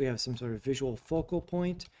we have some sort of visual focal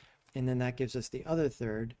point, and then that gives us the other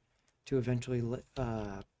third to eventually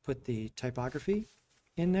put the typography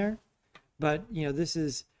in there. But you know, this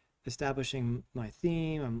is establishing my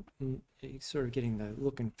theme. I'm sort of getting the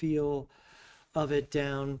look and feel of it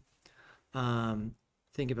down.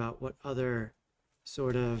 Think about what other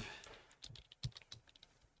sort of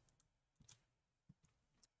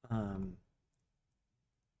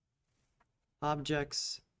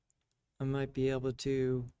objects I might be able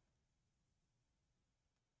to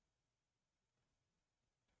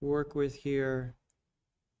work with here.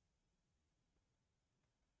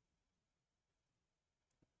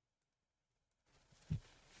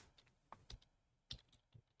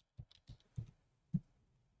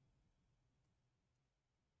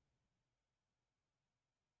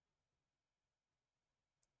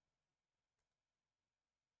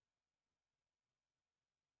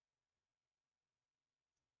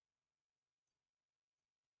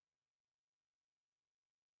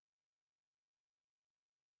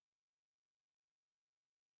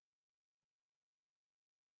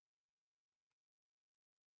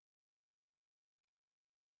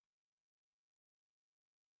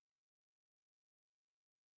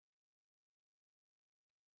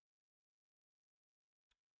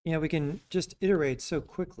 Yeah, we can just iterate so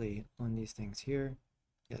quickly on these things here.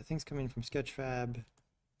 Yeah, things coming from Sketchfab, a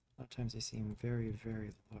lot of times they seem very, very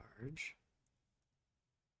large.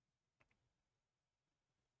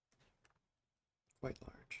 Quite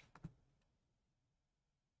large.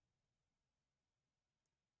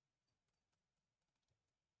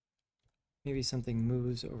 Maybe something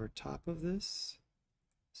moves over top of this.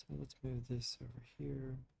 So let's move this over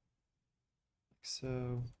here, like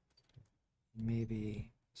so. Maybe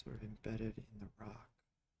sort of embedded in the rock.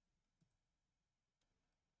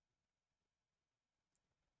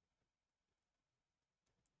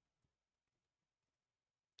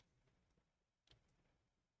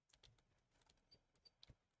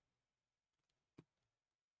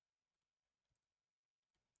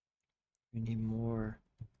 We need more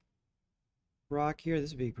rock here.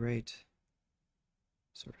 This would be great.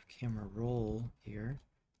 Sort of camera roll here.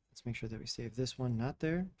 Let's make sure that we save this one, not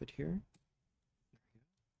there, but here.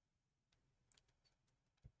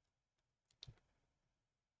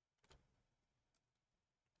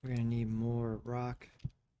 We're going to need more rock.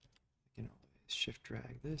 We can always shift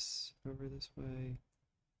drag this over this way.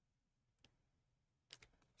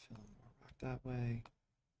 Fill in more rock that way.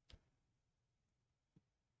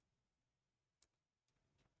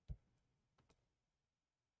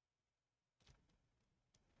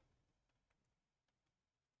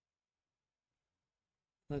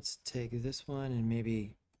 Let's take this one and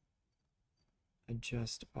maybe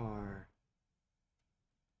adjust our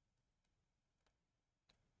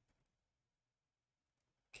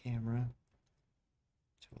camera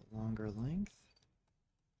to a longer length.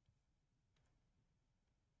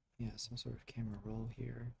 Yeah, some sort of camera roll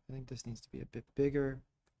here. I think this needs to be a bit bigger.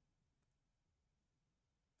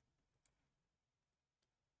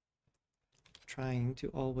 Trying to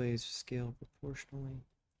always scale proportionally.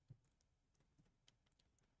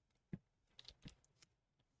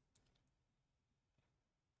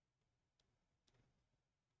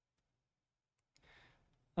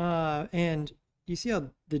 And you see how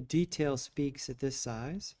the detail speaks at this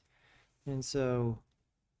size? And so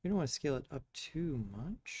we don't want to scale it up too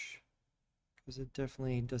much because it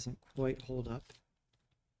definitely doesn't quite hold up.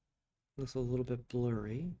 It looks a little bit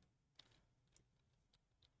blurry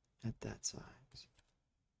at that size.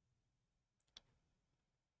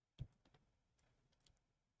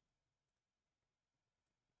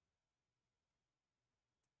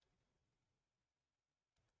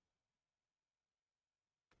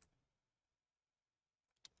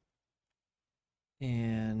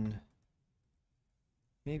 And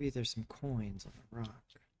maybe there's some coins on the rock.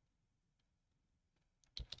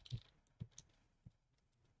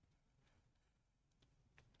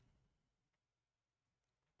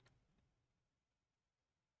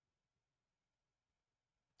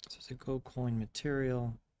 So it's a gold coin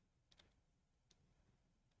material.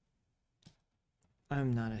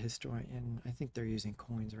 I'm not a historian. I think they're using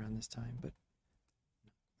coins around this time, but I'm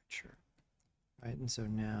not quite sure. Right, and so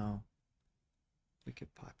now we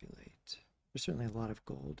could populate. There's certainly a lot of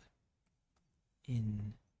gold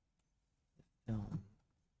in the film.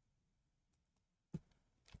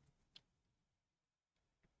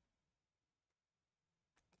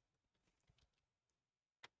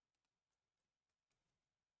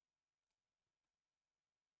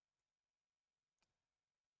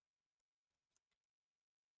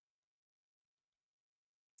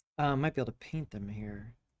 Might be able to paint them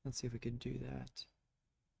here. Let's see if we could do that.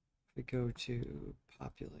 If we go to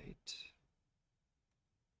populate.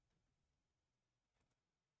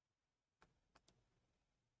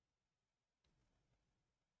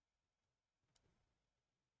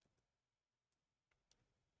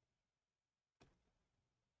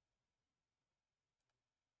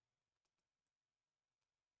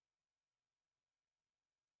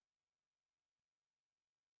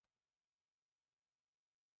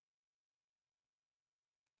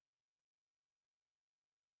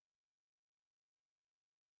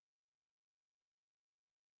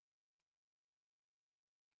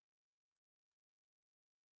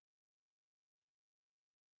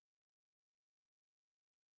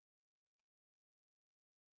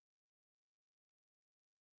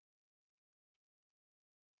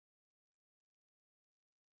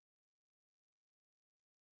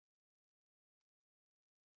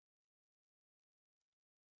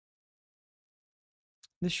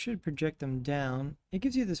 This should project them down. It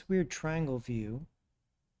gives you this weird triangle view.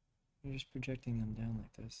 You're just projecting them down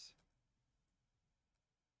like this.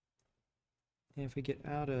 And if we get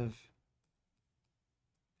out of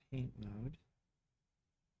paint mode,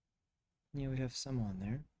 yeah, we have some on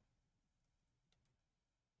there.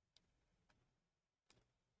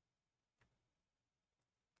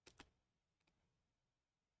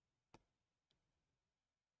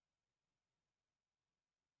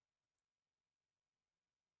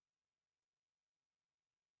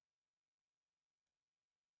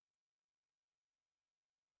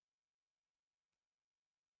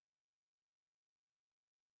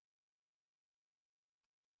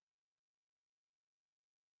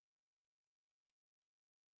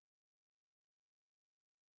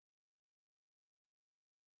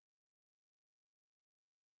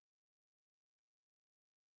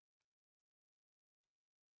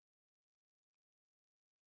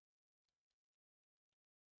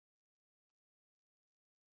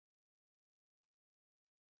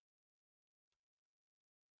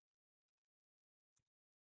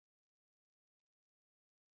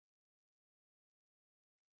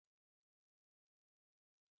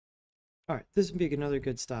 All right, this would be another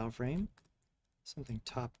good style frame. Something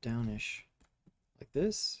top-down-ish like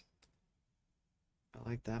this. I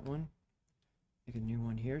like that one. Make a new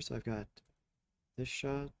one here. So I've got this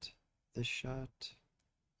shot, this shot.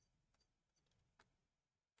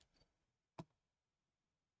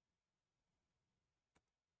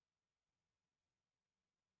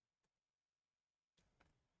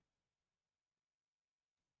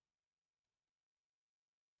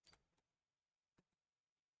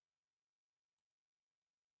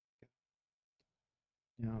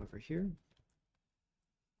 Now over here.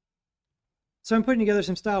 So I'm putting together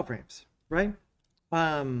some style frames, right?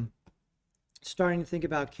 Starting to think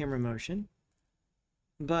about camera motion,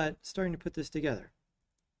 but starting to put this together.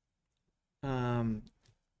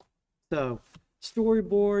 So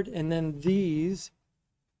storyboard, and then these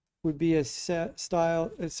would be a set of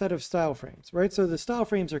style frames, right? So the style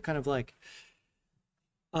frames are kind of like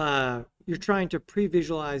you're trying to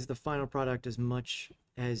pre-visualize the final product as much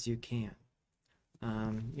as you can.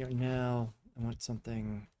 You know, now I want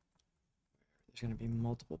something. There's going to be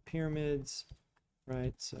multiple pyramids,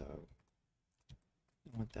 right? So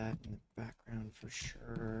I want that in the background for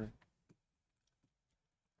sure.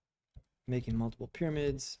 Making multiple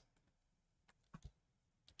pyramids.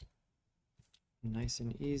 Nice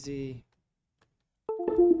and easy.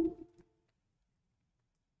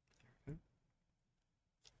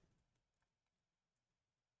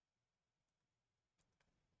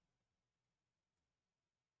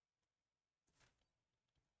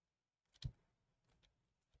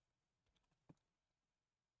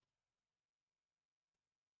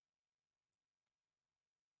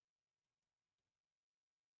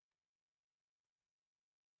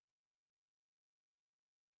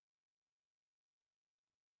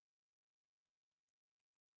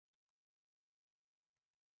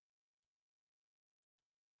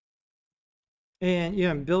 And yeah,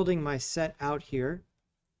 I'm building my set out here.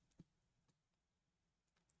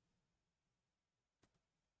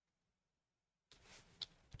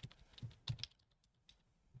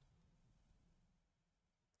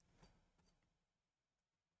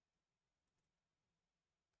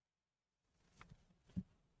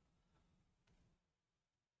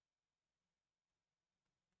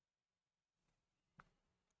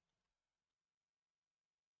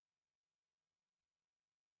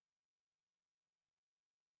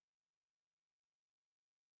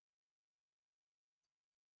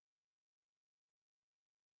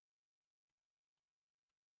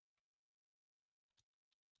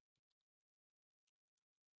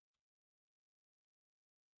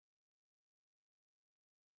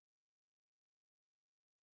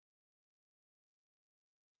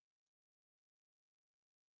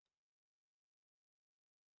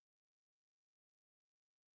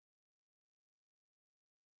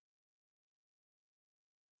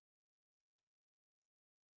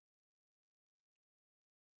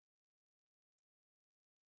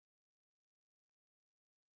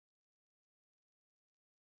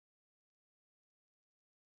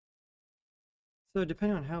 So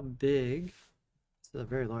depending on how big, it's a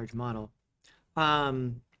very large model.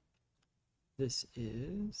 Um, this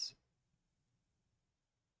is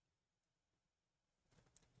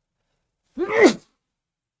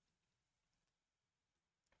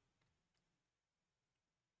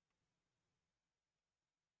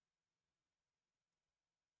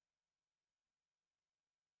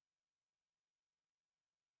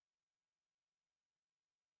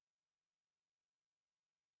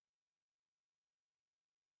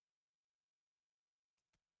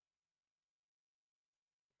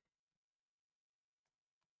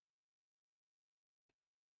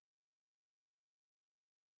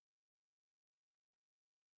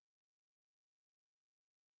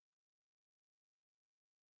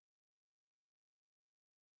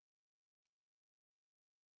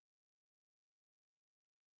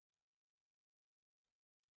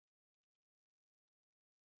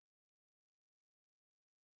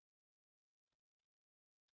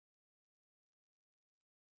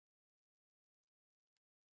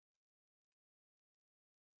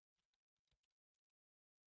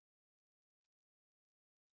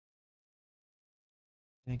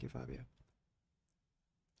thank you, Fabio.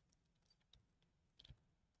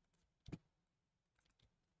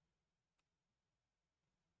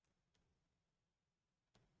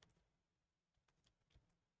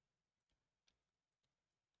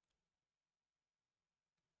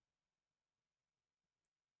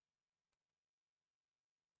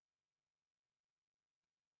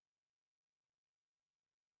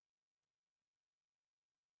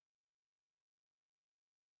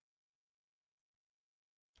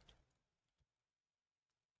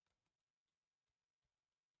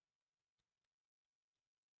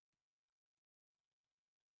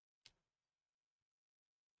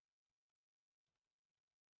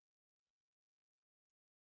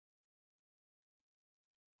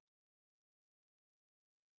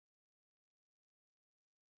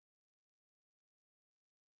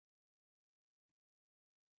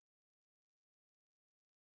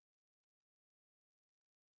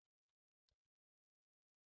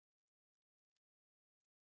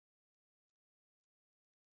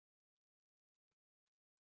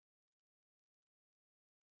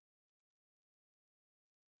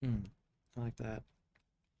 I like that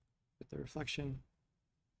with the reflection.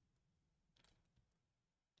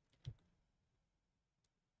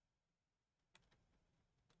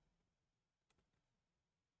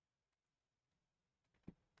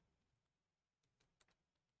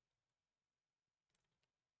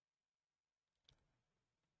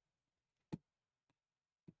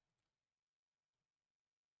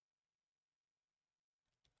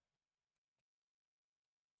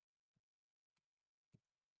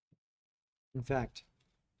 In fact,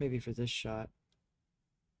 maybe for this shot,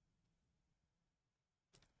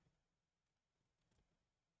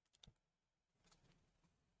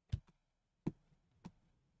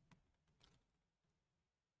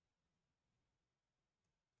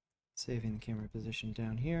 saving the camera position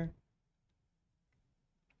down here.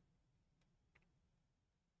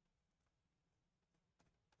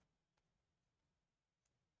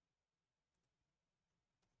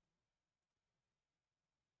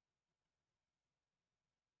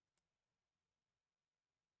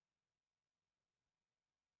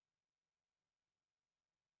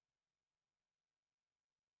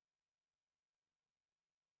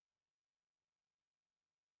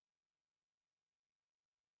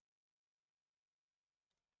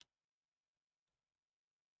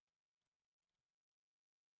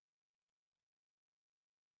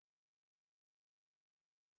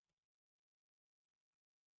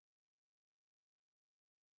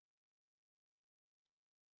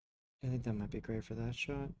 I think that might be great for that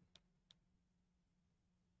shot.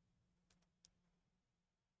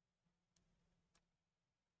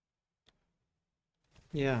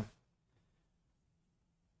 Yeah.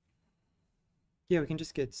 Yeah, we can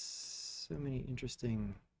just get so many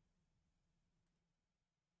interesting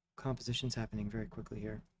compositions happening very quickly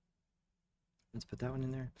here. Let's put that one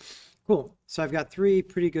in there. Cool. So I've got 3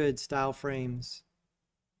 pretty good style frames.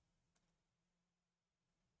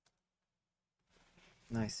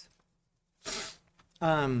 Nice.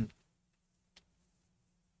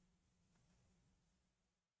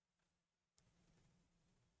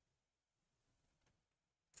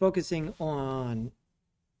 Focusing on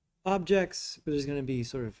objects, but there's going to be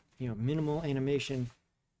sort of, minimal animation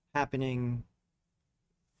happening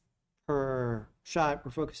per shot.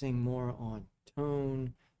 We're focusing more on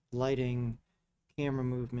tone, lighting, camera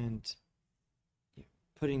movement,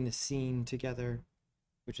 putting the scene together,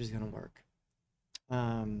 which is going to work.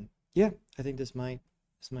 Yeah, I think this might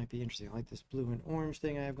be interesting. I like this blue and orange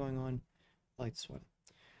thing I have going on. I like this one.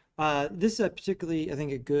 This is particularly, I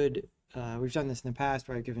think, a good, we've done this in the past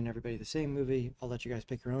where I've given everybody the same movie. I'll let you guys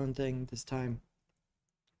pick your own thing this time.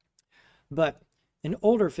 But an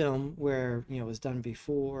older film where, it was done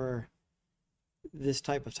before this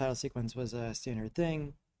type of title sequence was a standard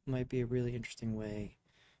thing might be a really interesting way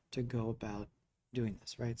to go about doing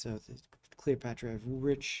this, right? So Cleopatra have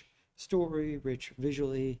rich story, rich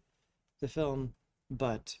visually, the film,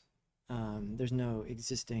 but there's no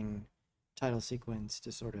existing title sequence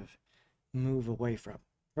to sort of move away from,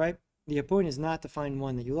 right? The point is not to find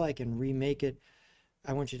one that you like and remake it.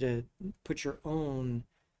 I want you to put your own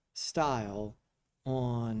style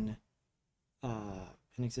on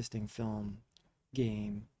an existing film,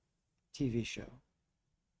 game, TV show.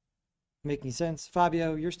 Making sense?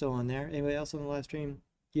 Fabio, you're still on there. Anybody else on the live stream?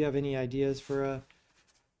 Do you have any ideas for a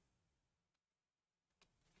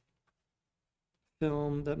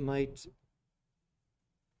film that might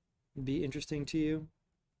be interesting to you?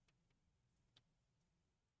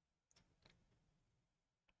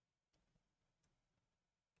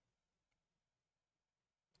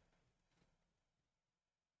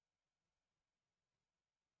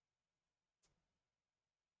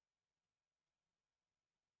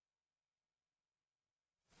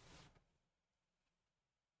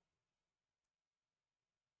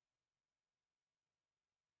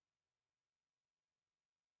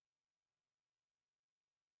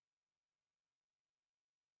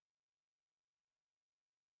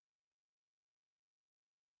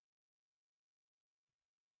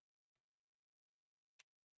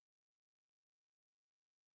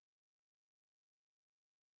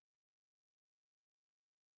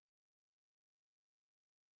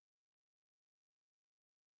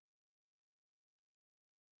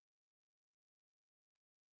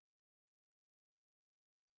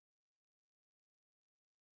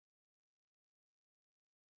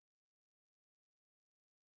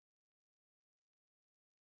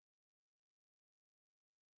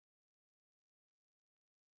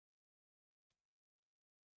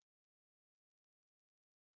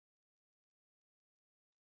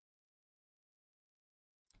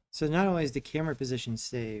 So not only is the camera position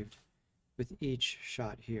saved with each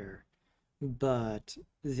shot here, but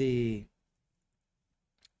the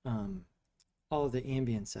all of the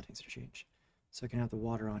ambient settings are changed. So I can have the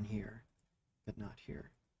water on here, but not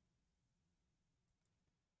here.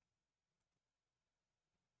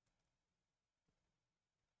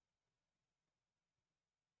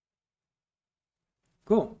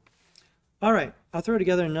 Cool. All right, I'll throw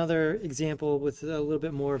together another example with a little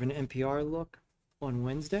bit more of an NPR look on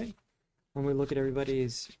Wednesday when we look at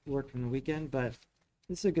everybody's work from the weekend, but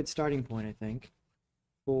this is a good starting point, I think,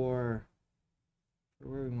 for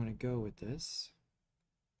where we want to go with this.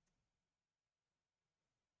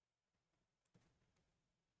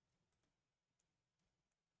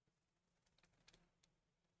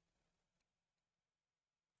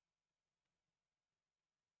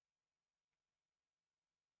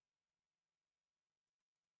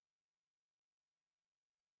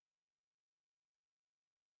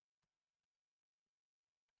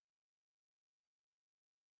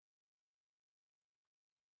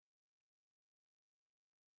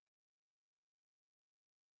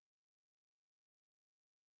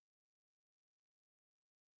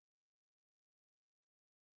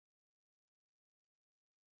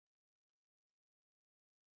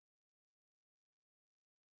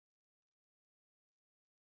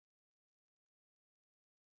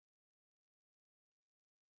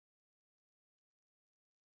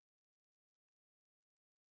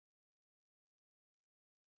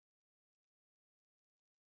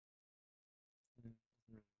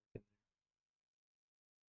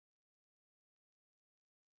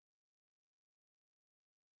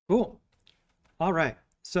 Cool. All right.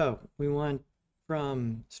 So we went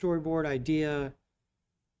from storyboard idea,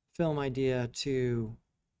 film idea to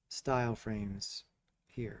style frames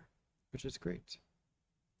here, which is great.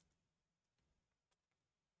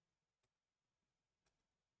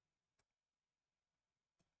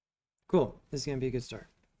 Cool. This is going to be a good start.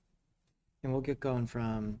 And we'll get going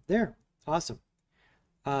from there. Awesome.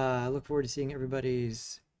 I look forward to seeing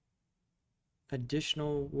everybody's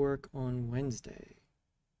additional work on Wednesday.